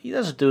nice, but he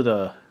doesn't do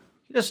the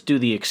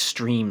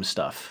extreme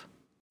stuff.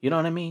 You know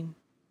what I mean?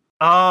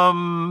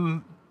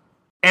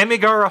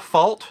 Amigara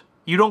Fault?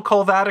 You don't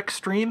call that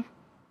extreme?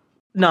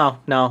 No.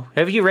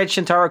 Have you read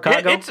Shintaro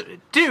Kago?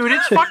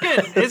 It's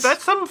fucking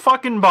that's some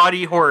fucking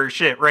body horror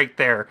shit right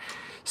there.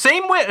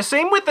 Same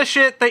with the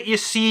shit that you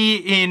see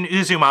in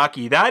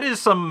Uzumaki. That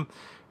is some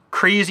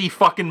crazy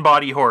fucking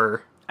body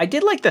horror. I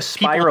did like the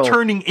spiral. People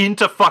turning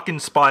into fucking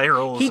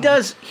spirals. He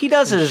does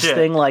his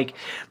thing like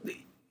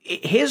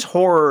his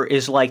horror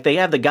is like they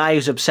have the guy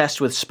who's obsessed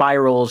with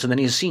spirals and then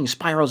he's seeing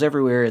spirals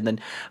everywhere and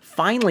then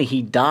finally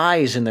he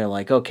dies and they're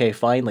like, okay,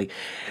 finally.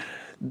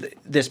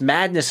 This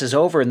madness is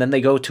over and then they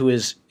go to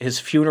his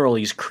funeral.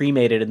 He's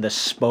cremated and the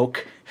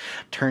smoke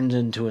turns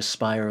into a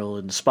spiral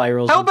and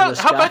spirals into the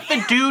sky. How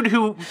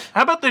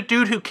about the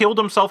dude who killed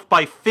himself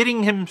by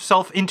fitting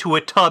himself into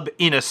a tub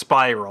in a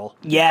spiral?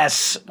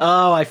 Yes.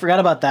 Oh, I forgot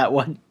about that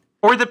one.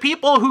 Or the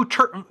people who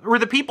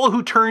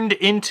turned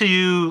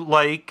into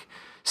like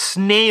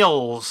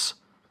snails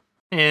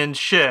and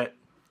shit.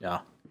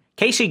 Yeah.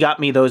 Casey got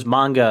me those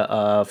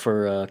manga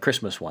for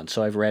Christmas once,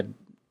 so I've read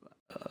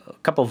a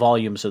couple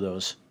volumes of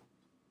those.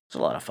 It's a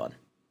lot of fun.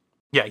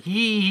 Yeah,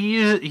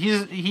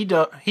 he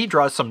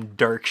draws some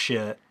dark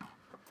shit.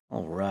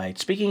 All right.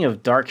 Speaking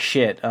of dark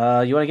shit, you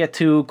want to get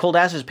to Cold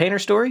Ass's painter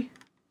story?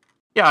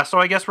 Yeah, so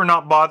I guess we're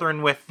not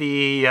bothering with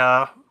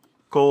the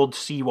gold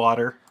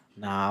seawater.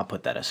 Nah, I'll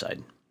put that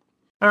aside.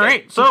 All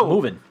right, so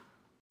moving.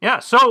 Yeah,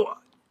 so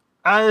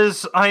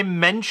as I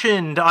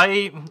mentioned,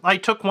 I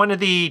took one of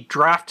the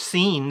draft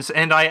scenes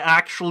and I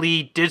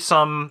actually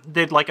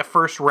did like a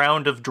first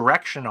round of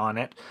direction on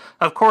it.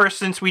 Of course,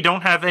 since we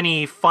don't have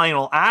any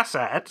final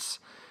assets,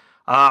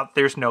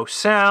 there's no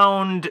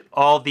sound,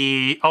 all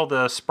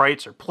the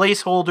sprites are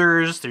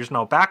placeholders, there's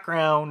no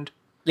background.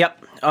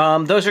 Yep.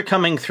 Those are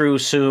coming through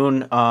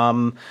soon.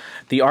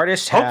 The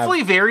artists have...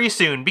 Hopefully very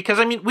soon, because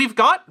I mean we've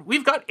got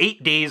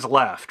 8 days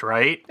left,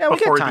 right? Yeah, we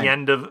got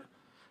time.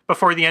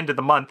 Before the end of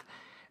the month.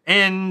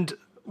 And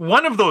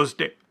one of those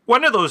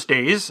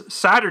days,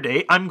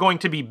 Saturday, I'm going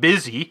to be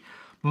busy.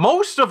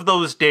 Most of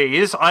those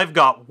days I've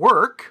got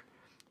work,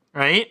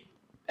 right?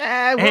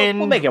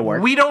 We'll make it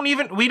work. We don't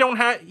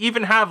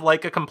even have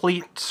like a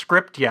complete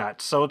script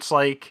yet. So it's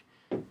like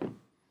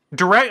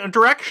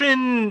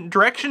direction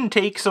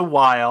takes a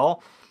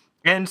while.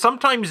 And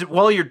sometimes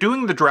while you're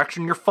doing the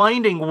direction, you're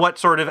finding what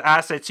sort of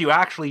assets you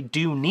actually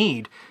do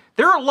need.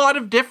 There are a lot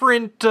of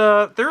different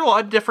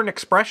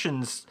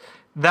expressions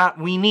that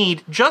we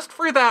need just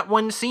for that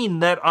one scene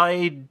that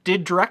I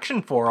did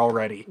direction for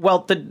already.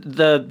 Well,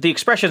 the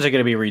expressions are going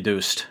to be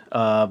reduced.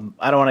 I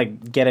don't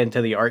want to get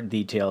into the art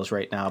details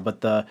right now,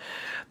 but the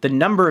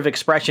number of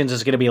expressions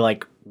is going to be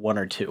like 1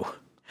 or 2.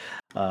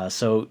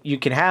 So you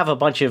can have a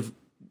bunch of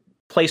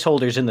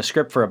placeholders in the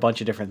script for a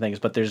bunch of different things,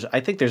 but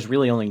I think there's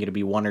really only going to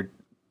be 1 or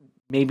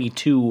maybe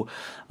 2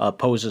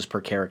 poses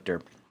per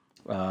character.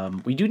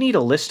 We do need a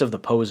list of the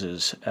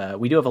poses.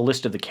 We do have a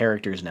list of the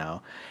characters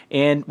now.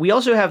 And we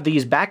also have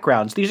these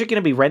backgrounds. These are going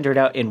to be rendered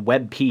out in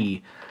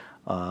WebP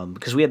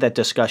because we had that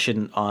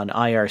discussion on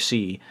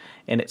IRC.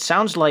 And it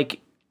sounds like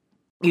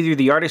either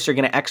the artists are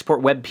going to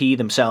export WebP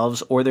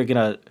themselves or they're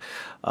going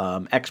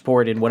to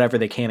export in whatever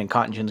they can, and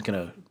CottonGin's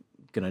going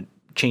to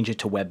change it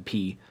to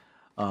WebP.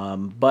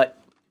 But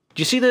do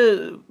you see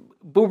the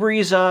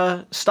Booberry's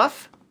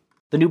stuff?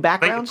 The new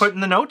backgrounds? Put in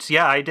the notes?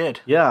 Yeah, I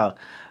did. Yeah.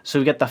 So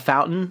we got the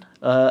fountain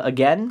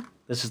again.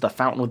 This is the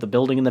fountain with the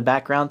building in the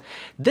background.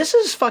 This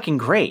is fucking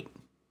great.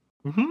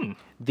 Mm-hmm.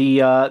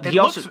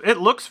 It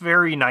looks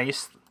very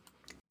nice.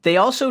 They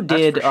also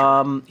did.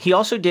 Sure. He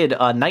also did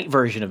a night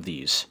version of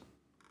these.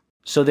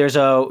 So there's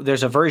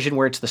a version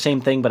where it's the same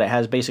thing, but it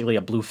has basically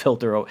a blue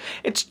filter.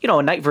 It's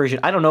a night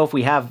version. I don't know if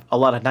we have a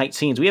lot of night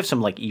scenes. We have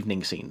some like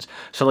evening scenes.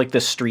 So like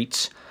the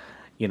streets,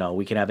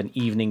 we can have an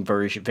evening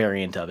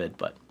variant of it,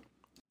 but.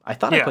 I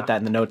thought I put that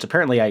in the notes.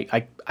 Apparently,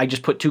 I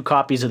just put 2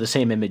 copies of the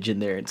same image in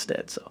there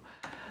instead. So,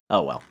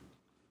 oh well.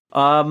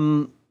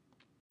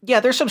 Yeah,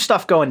 there's some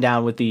stuff going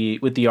down with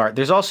the art.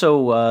 There's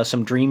also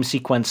some dream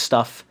sequence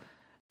stuff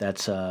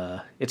that's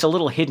it's a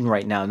little hidden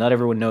right now. Not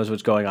everyone knows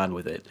what's going on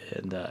with it,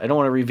 and I don't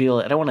want to reveal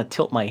it. I don't want to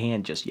tilt my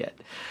hand just yet.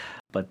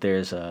 But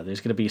there's going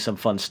to be some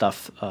fun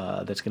stuff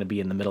that's going to be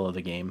in the middle of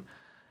the game,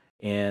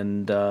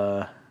 and.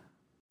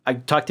 I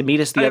talked to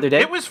Metis the other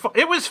day. It was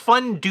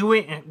fun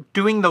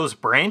doing those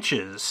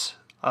branches.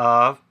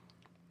 I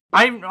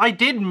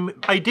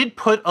did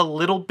put a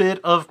little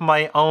bit of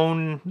my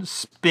own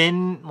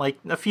spin, like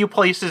a few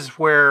places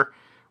where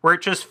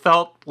it just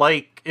felt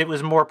like it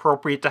was more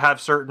appropriate to have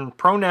certain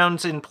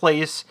pronouns in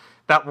place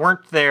that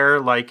weren't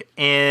there, like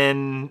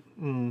in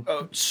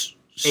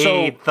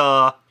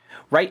the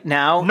right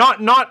now.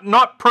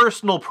 Not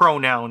personal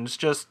pronouns,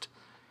 just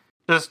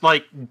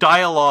like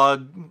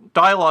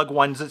dialogue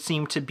ones that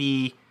seem to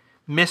be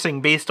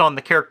missing based on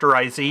the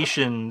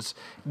characterizations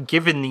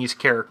given these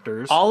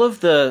characters. All of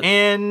the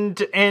and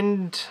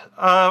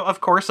of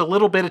course a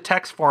little bit of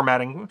text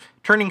formatting,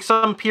 turning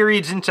some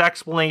periods into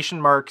exclamation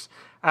marks,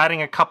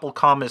 adding a couple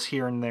commas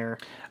here and there.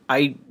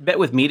 I met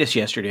with Metis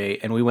yesterday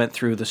and we went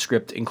through the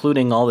script,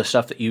 including all the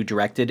stuff that you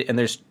directed, and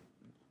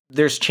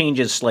there's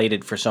changes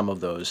slated for some of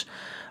those.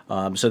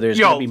 So there's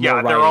going to be more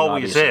writing, there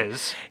always obviously.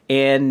 Is.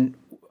 And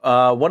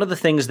one of the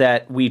things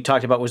that we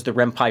talked about was the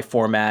RenPy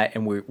format,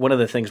 and one of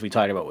the things we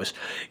talked about was,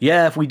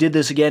 if we did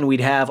this again,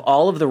 we'd have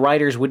all of the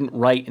writers wouldn't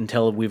write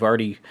until we've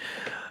already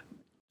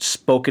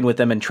spoken with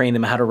them and trained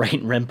them how to write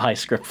in RenPy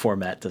script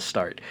format to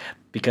start,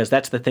 because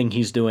that's the thing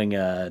he's doing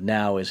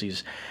now is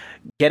he's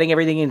getting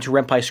everything into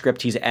RenPy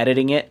script, he's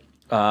editing it.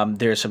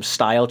 There's some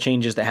style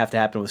changes that have to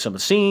happen with some of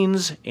the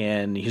scenes,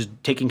 and he's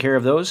taking care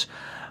of those.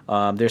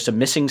 There's some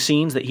missing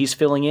scenes that he's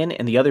filling in,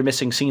 and the other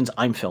missing scenes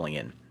I'm filling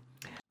in.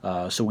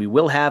 So we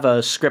will have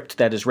a script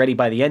that is ready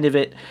by the end of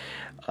it.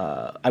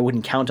 I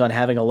wouldn't count on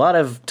having a lot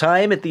of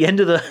time at the end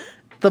of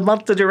the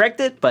month to direct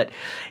it, but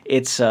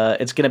it's going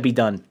to be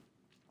done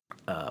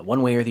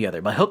one way or the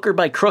other, by hook or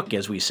by crook,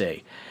 as we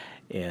say.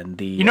 And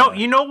the you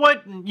know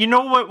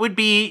what would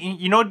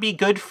be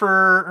good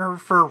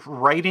for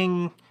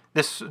writing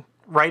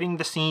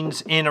the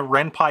scenes in a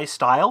RenPy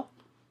style.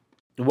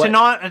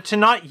 What? To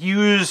not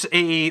use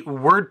a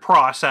word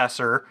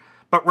processor,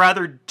 but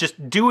rather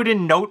just do it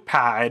in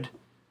Notepad.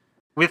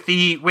 With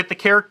the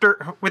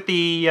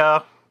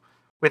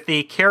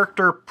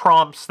character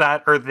prompts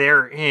that are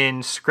there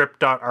in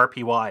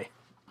script.rpy.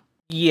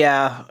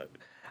 Yeah,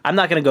 I'm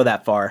not going to go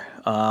that far.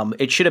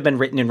 It should have been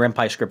written in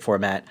RenPy script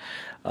format.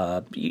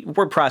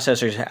 Word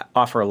processors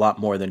offer a lot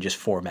more than just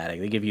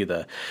formatting. They give you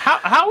the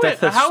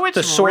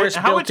source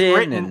built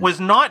in, and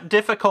was not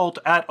difficult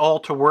at all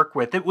to work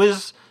with. It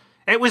was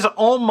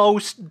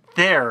almost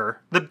there.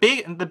 The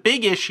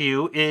big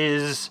issue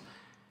is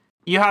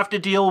you have to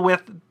deal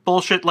with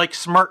bullshit like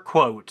smart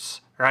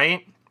quotes,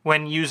 right?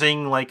 When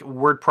using like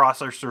word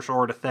processor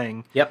sort of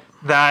thing. Yep.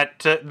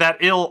 That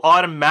it'll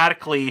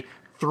automatically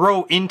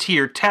throw into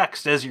your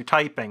text as you're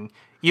typing.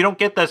 You don't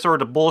get that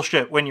sort of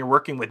bullshit when you're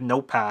working with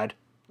Notepad.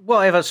 Well,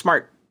 I have a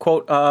smart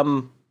quote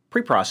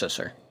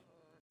preprocessor.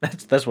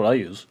 That's what I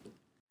use.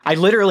 I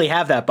literally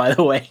have that, by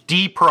the way.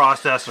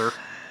 Deprocessor.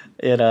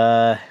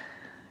 I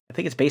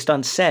think it's based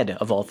on said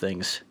of all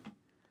things.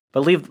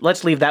 But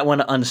let's leave that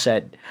one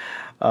unsaid.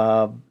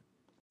 Ba-dum-tsh.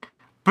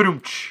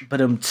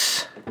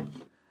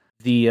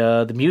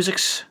 The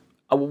music's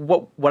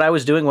what I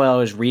was doing while I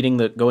was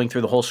going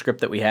through the whole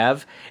script that we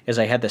have is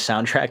I had the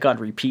soundtrack on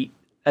repeat.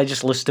 I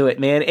just listened to it,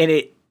 man,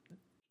 and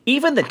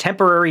even the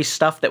temporary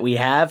stuff that we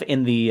have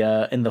in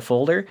the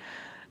folder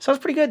sounds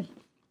pretty good.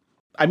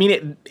 I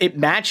mean, it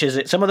matches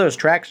it. Some of those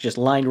tracks just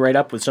lined right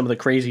up with some of the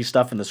crazy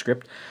stuff in the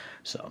script.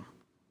 So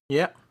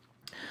yeah.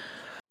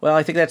 Well,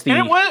 I think that's the.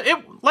 And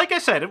like I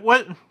said,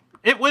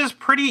 it was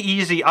pretty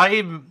easy.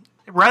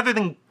 Rather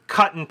than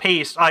cut and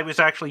paste, I was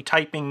actually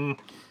typing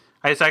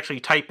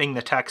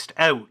the text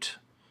out,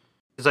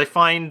 because I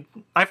find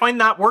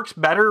that works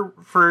better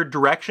for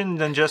direction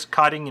than just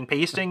cutting and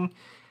pasting,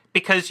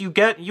 because you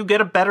get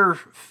a better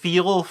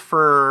feel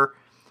for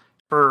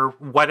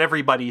what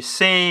everybody's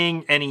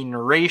saying, any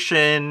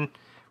narration,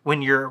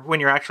 when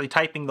you're actually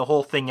typing the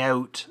whole thing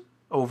out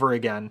over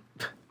again.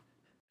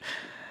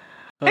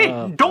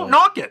 Hey, don't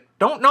knock it.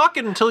 Don't knock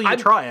it until you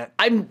try it.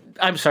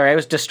 I'm sorry. I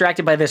was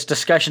distracted by this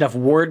discussion of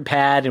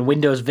WordPad and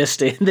Windows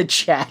Vista in the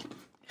chat.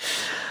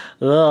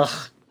 Ugh.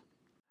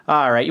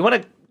 All right. You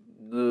want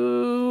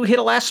to hit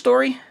a last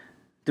story?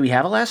 Do we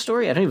have a last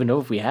story? I don't even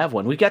know if we have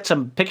one. We've got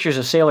some pictures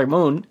of Sailor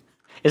Moon.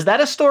 Is that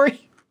a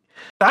story?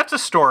 That's a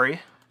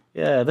story.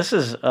 Yeah, this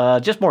is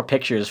just more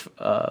pictures.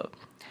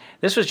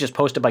 This was just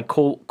posted by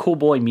Cool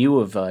Boy Mew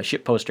of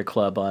Shitposter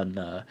Club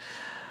on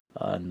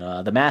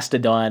the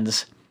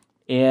Mastodons.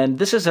 And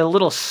this is a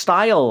little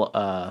style,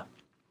 I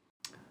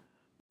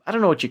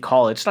don't know what you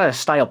call it. It's not a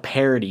style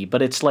parody,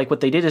 but it's like what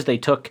they did is they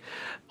took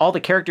all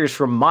the characters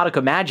from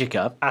Madoka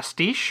Magica.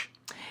 Pastiche?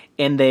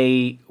 And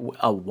they...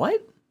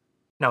 what?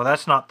 No,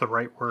 that's not the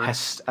right word.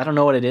 I don't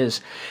know what it is.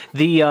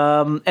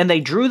 And they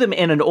drew them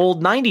in an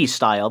old 90s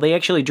style. They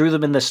actually drew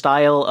them in the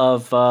style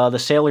of the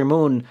Sailor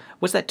Moon.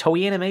 Was that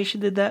Toei Animation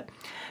did that?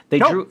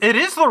 It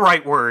is the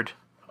right word.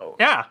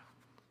 Yeah.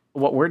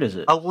 What word is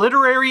it? A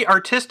literary,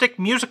 artistic,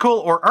 musical,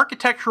 or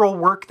architectural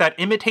work that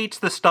imitates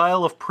the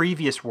style of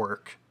previous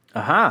work.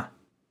 Uh-huh.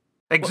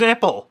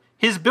 Example,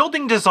 his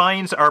building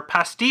designs are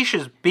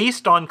pastiches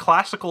based on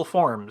classical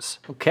forms.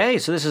 Okay,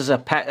 so this is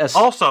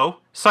also,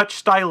 such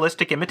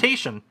stylistic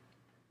imitation.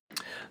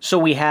 So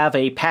we have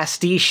a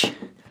pastiche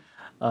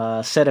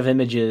set of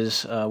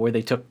images where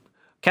they took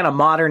kind of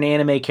modern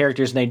anime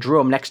characters and they drew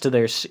them next to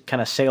their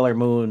kind of Sailor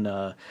Moon.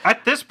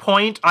 At this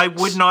point, I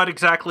would not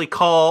exactly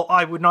call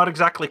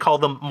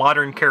them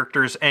modern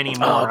characters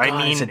anymore. Oh, God, I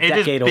mean, it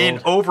has been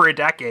old. Over a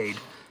decade.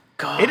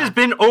 God. It has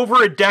been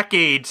over a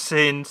decade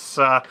since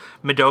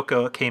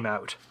Madoka came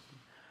out.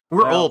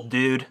 We're old,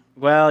 dude.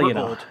 Well, We're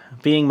old.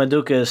 Being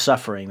Madoka is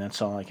suffering.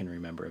 That's all I can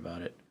remember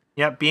about it.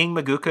 Yeah, being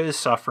Maguka is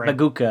suffering.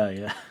 Maguka,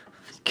 yeah.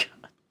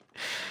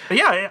 But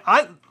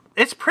yeah,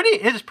 it's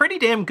pretty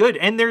damn good,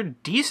 and they're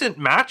decent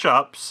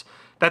matchups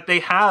that they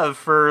have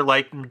for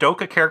like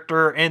Madoka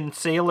character and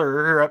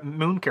Sailor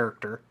Moon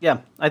character. Yeah,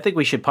 I think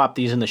we should pop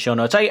these in the show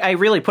notes. I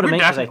really put them in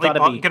because I thought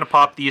it'd be... gonna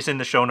pop these in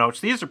the show notes.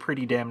 These are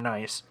pretty damn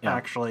nice,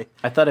 actually.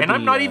 I thought it'd and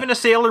I'm not even a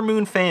Sailor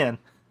Moon fan.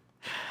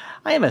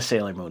 I am a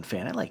Sailor Moon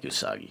fan. I like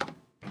Usagi.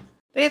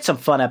 They had some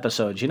fun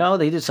episodes,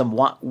 They did some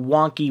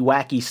wonky,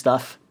 wacky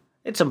stuff.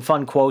 They had some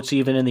fun quotes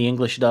even in the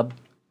English dub.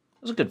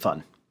 It was good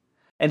fun.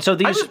 And so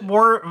these... I was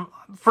more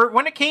for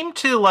when it came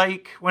to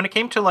like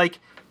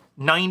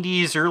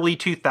 90s, early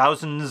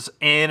 2000s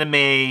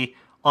anime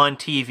on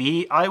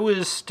TV, I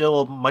was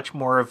still much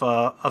more of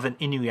an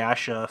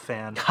Inuyasha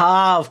fan.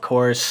 Ah, of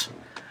course.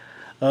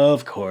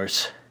 Of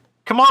course.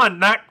 Come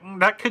on, that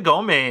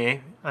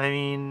Kagome. I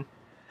mean,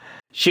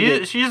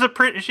 she's a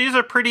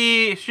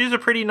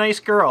pretty nice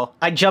girl.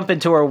 I jump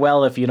into her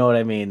well, if you know what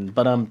I mean.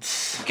 But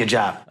good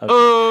job. Okay.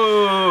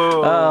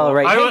 Oh,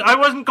 right. I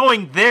wasn't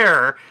going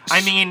there.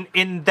 I mean,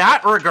 in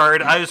that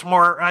regard, I was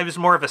more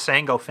of a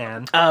Sango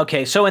fan.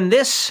 Okay, so in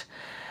this,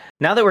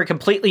 now that we're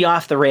completely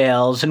off the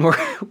rails and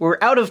we're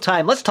out of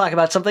time, let's talk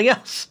about something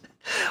else.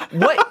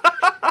 What?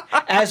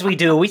 As we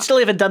do, we still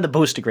haven't done the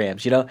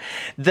boostergrams.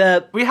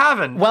 We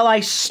haven't. While I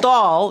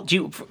stall,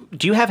 do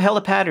you have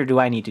helipad or do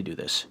I need to do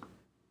this?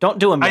 Don't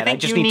do them yet. I think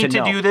just you need to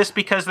know. do this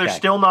because they're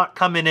still not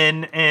coming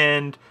in,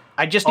 and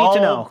I just need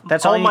to know.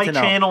 That's all I need to know.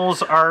 All my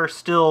channels are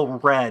still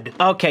red.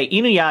 Okay,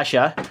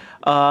 Inuyasha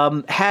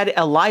had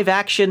a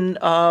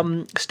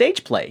live-action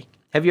stage play.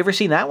 Have you ever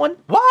seen that one?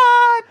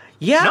 What?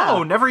 Yeah.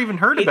 No, never even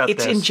heard about this.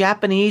 It's in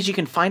Japanese. You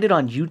can find it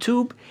on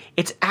YouTube.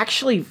 It's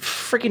actually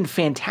freaking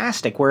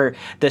fantastic, where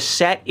the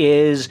set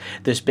is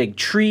this big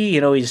tree.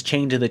 He's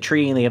chained to the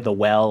tree, and they have the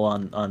well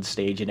on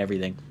stage and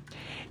everything.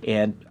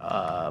 And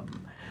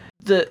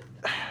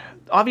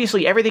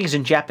obviously everything is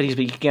in Japanese,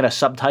 but you can get a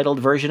subtitled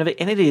version of it,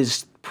 and it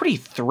is pretty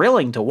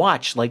thrilling to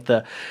watch. Like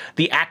the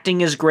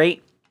acting is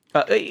great.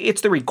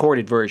 It's the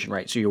recorded version,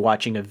 right? So you're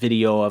watching a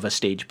video of a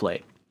stage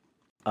play.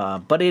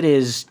 but it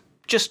is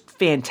just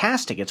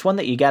fantastic. It's one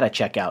that you got to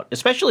check out,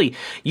 especially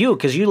you,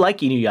 because you like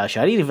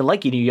Inuyasha. I didn't even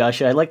like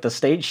Inuyasha. I like the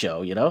stage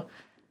show, you know?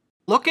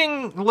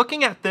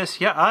 Looking at this,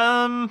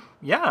 yeah.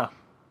 Yeah,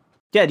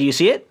 do you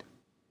see it?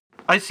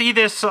 I see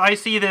this,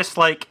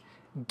 like,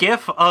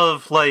 GIF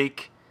of,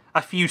 like,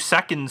 a few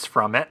seconds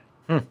from it.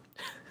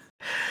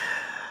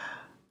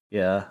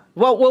 Yeah.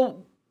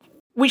 Well,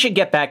 we should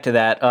get back to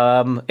that.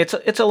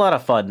 It's a lot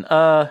of fun.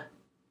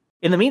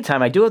 In the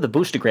meantime, I do have the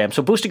Boostagram.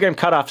 So Boostagram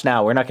cutoffs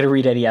now. We're not going to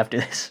read any after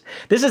this.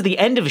 This is the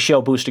end of show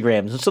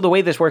Boostagrams. And so the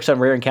way this works on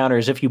Rare Encounter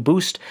is if you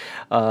boost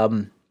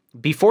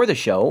before the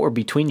show or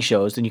between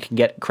shows, then you can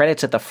get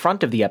credits at the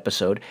front of the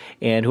episode.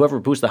 And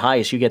whoever boosts the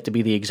highest, you get to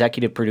be the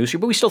executive producer.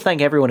 But we still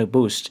thank everyone who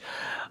boosts.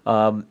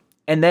 And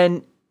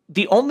then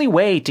the only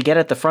way to get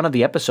at the front of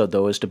the episode,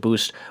 though, is to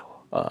boost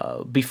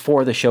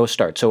before the show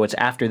starts. So it's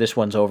after this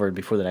one's over and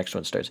before the next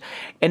one starts.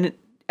 And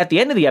at the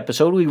end of the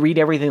episode, we read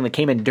everything that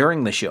came in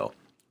during the show.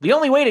 The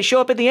only way to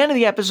show up at the end of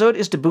the episode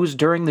is to boost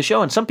during the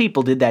show, and some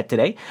people did that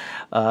today.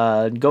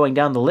 Going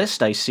down the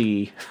list, I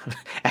see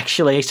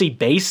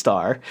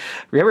Baystar.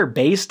 Remember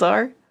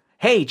Baystar?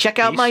 Hey, check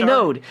out my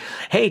node.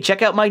 Hey,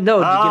 check out my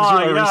node. It gives you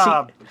a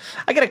receipt.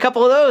 I got a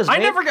couple of those. I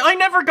never got those.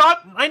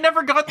 I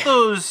never got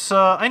those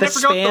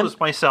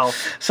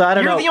myself. So I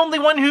don't know. You're the only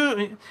one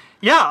who.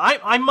 Yeah,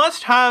 I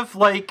must have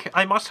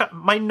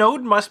my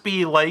node must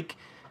be like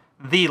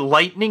the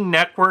Lightning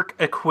Network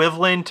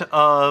equivalent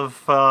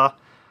of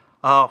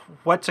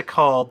what's it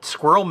called?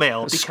 Squirrel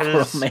Mail,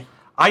 because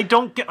I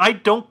don't get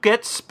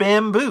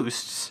spam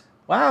boosts.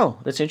 Wow,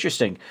 that's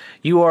interesting.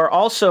 You are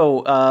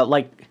also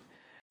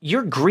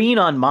you're green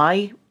on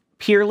my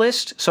peer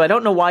list, so I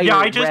don't know why you're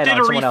red on someone else's. Yeah, I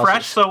just did a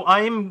refresh, so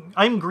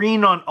I'm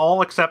green on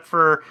all except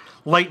for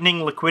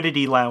Lightning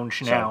Liquidity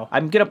Lounge now. So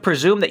I'm going to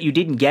presume that you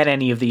didn't get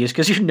any of these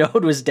because your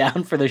node was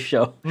down for the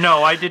show.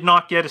 No, I did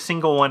not get a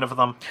single one of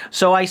them.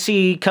 So I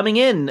see coming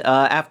in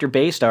after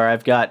Baystar,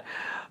 I've got...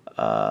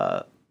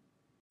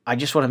 I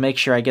just want to make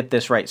sure I get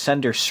this right.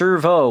 Sender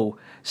Servo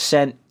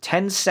sent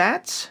 10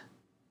 sats?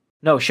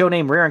 No, show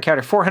name Rare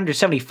Encounter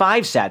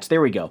 475 sats. There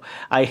we go.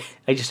 I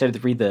just had to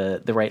read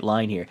the right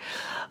line here.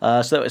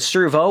 So that was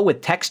Servo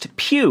with text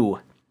Pew.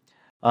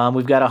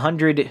 We've got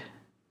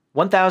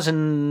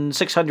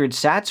 1,600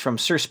 sats from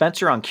Sir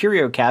Spencer on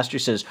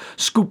CurioCaster says,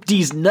 "Scoop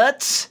these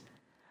nuts."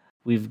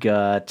 We've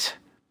got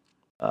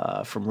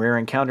from Rare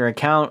Encounter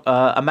account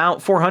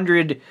amount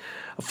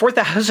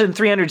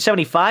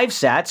 4,375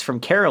 sats from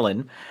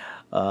Carolyn.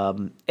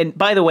 And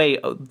by the way,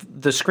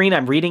 the screen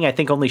I'm reading, I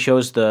think only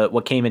shows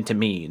what came into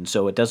me, and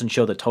so it doesn't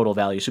show the total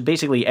value. So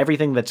basically,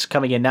 everything that's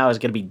coming in now is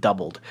going to be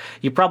doubled.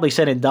 You probably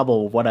sent in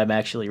double what I'm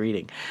actually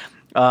reading.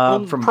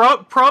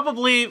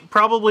 Probably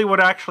what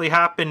actually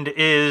happened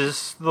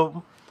is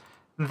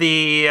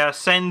the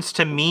sends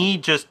to me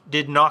just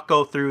did not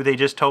go through. They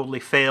just totally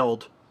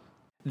failed.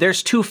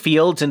 There's two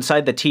fields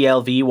inside the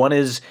TLV. One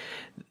is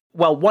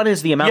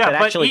the amount that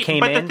actually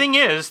came in. But the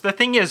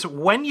thing is,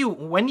 when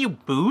you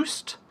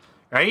boost,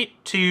 right,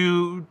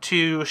 to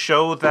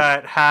show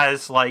that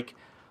has like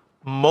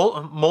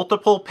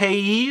multiple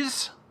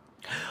payees,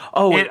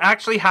 it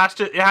actually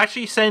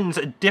sends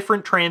a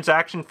different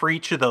transaction for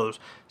each of those.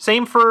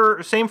 Same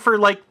for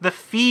like the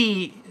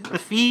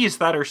fees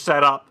that are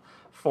set up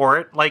for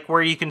it, like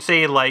where you can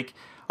say like,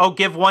 oh,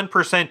 give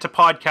 1% to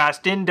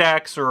Podcast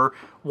Index or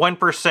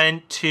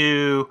 1%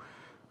 to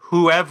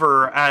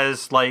whoever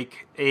as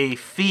like a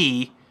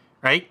fee,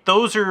 right?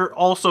 Those are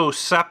also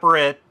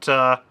separate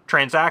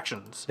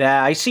transactions.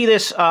 Yeah, I see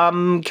this.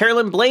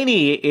 Carolyn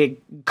Blaney,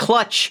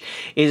 Clutch,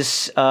 is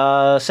sent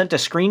a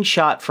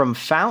screenshot from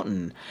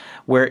Fountain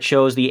where it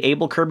shows the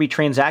Abel Kirby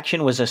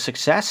transaction was a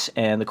success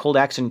and the Cold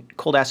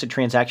Acid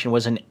transaction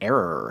was an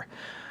error.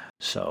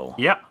 So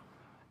yeah.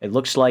 It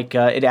looks like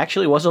it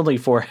actually was only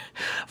for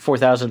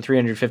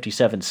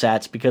 4,357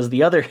 sats because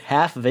the other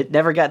half of it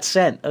never got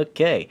sent.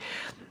 Okay.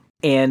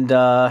 And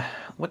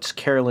what's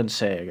Carolyn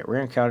say? I got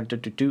Rare Encounter.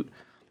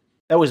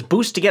 That was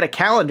boost to get a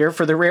calendar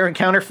for the Rare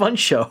Encounter Fun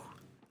Show.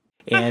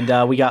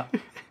 And we got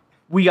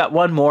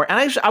one more. And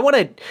I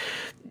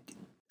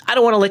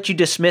don't want to let you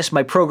dismiss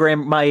my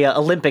program, my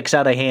Olympics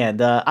out of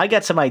hand. I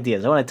got some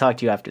ideas. I want to talk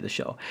to you after the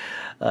show.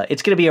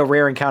 It's going to be a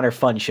Rare Encounter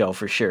Fun Show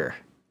for sure.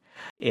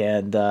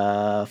 And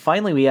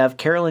finally, we have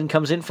Carolyn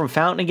comes in from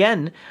Fountain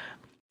again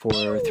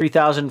for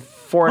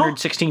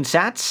 3,416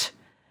 sats.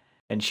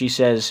 And she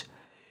says,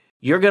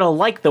 "You're going to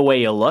like the way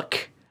you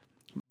look,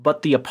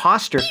 but the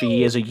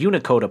apostrophe is a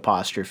Unicode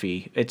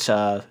apostrophe. It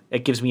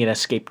gives me an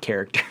escaped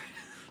character."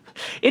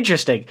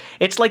 Interesting.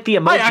 It's like the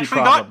emoji problem. I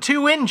actually got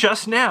two in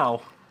just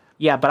now.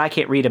 Yeah, but I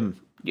can't read them.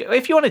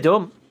 If you want to do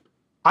them,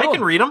 I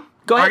can read them.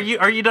 Go ahead.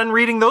 Are you done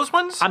reading those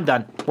ones? I'm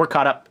done. We're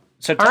caught up.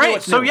 So all right.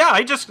 So yeah,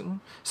 we just got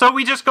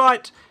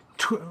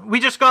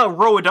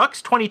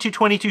Roadux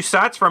 2222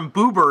 sats from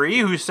Boobery,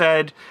 who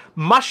said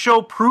must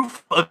show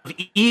proof of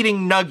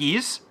eating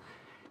nuggies,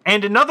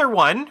 and another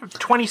one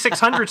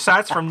 2600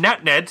 sats from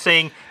NetNed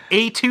saying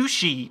A2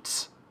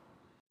 sheets.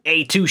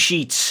 A2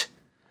 sheets.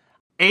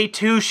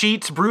 A2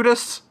 sheets,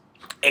 Brutus.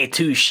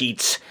 A2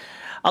 sheets.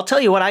 I'll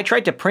tell you what, I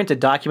tried to print a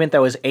document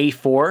that was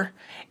A4,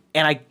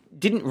 and I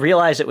didn't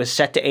realize it was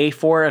set to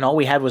A4, and all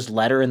we had was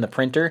letter in the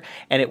printer,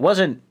 and it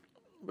wasn't,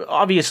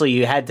 obviously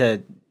you had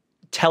to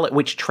tell it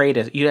which tray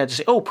to, you had to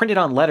say, oh, print it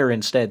on letter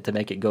instead to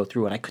make it go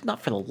through, and I could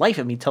not for the life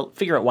of me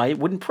figure out why it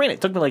wouldn't print.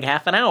 It took me like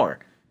half an hour.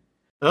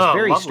 Oh,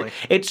 lovely.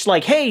 It's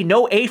like, hey,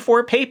 no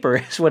A4 paper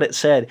is what it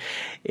said.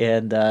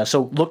 And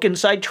so look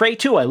inside tray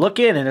 2. I look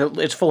in, and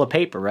it's full of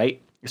paper, right?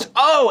 It's,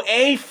 oh,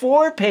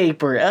 A4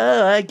 paper.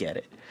 Oh, I get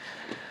it.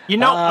 You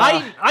know,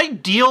 I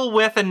deal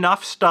with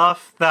enough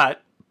stuff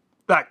that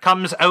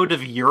comes out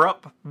of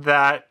Europe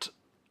that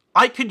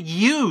I could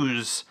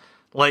use,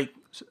 like,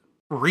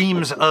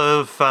 reams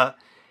of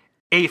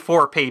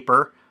A4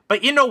 paper.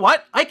 But you know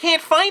what? I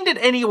can't find it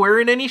anywhere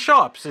in any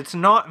shops. It's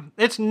not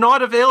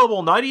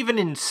available, not even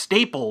in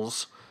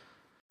Staples.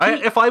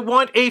 If I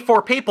want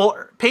A4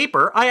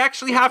 paper, I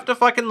actually have to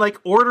fucking, like,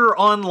 order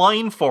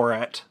online for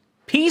it.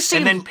 PC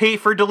and then pay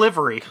for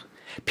delivery.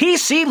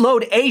 PC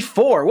load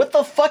A4. What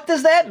the fuck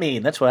does that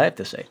mean? That's what I have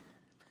to say.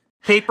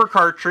 Paper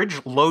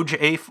cartridge loads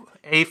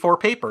A4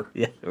 paper.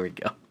 Yeah, there we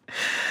go.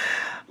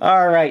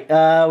 All right,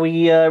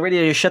 we ready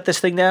to shut this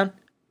thing down?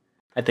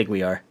 I think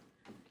we are.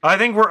 I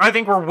think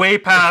we're way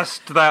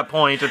past that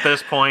point at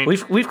this point.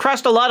 We've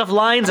crossed a lot of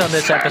lines on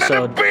this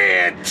episode.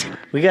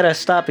 We gotta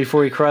stop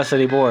before we cross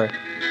any more.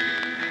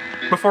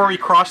 Before we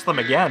cross them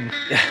again.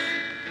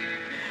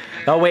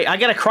 Oh wait, I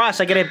gotta cross.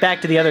 I gotta get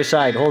back to the other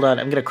side. Hold on,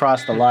 I'm gonna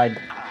cross the line.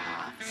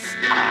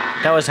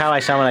 That was how I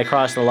sound when I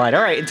crossed the line.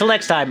 All right, until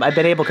next time. I've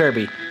been Abel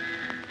Kirby.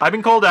 I've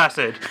been Cold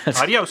Acid.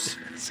 Adios.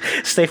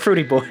 Stay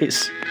fruity,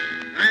 boys.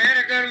 I had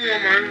a good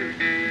woman,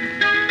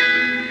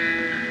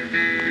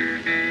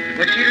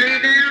 but she lay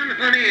down,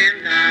 honey,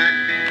 and died.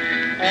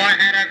 Oh, I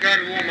had a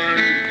good woman,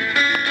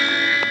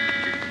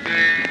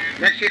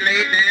 but she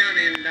lay down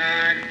and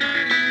died.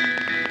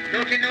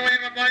 Don't you know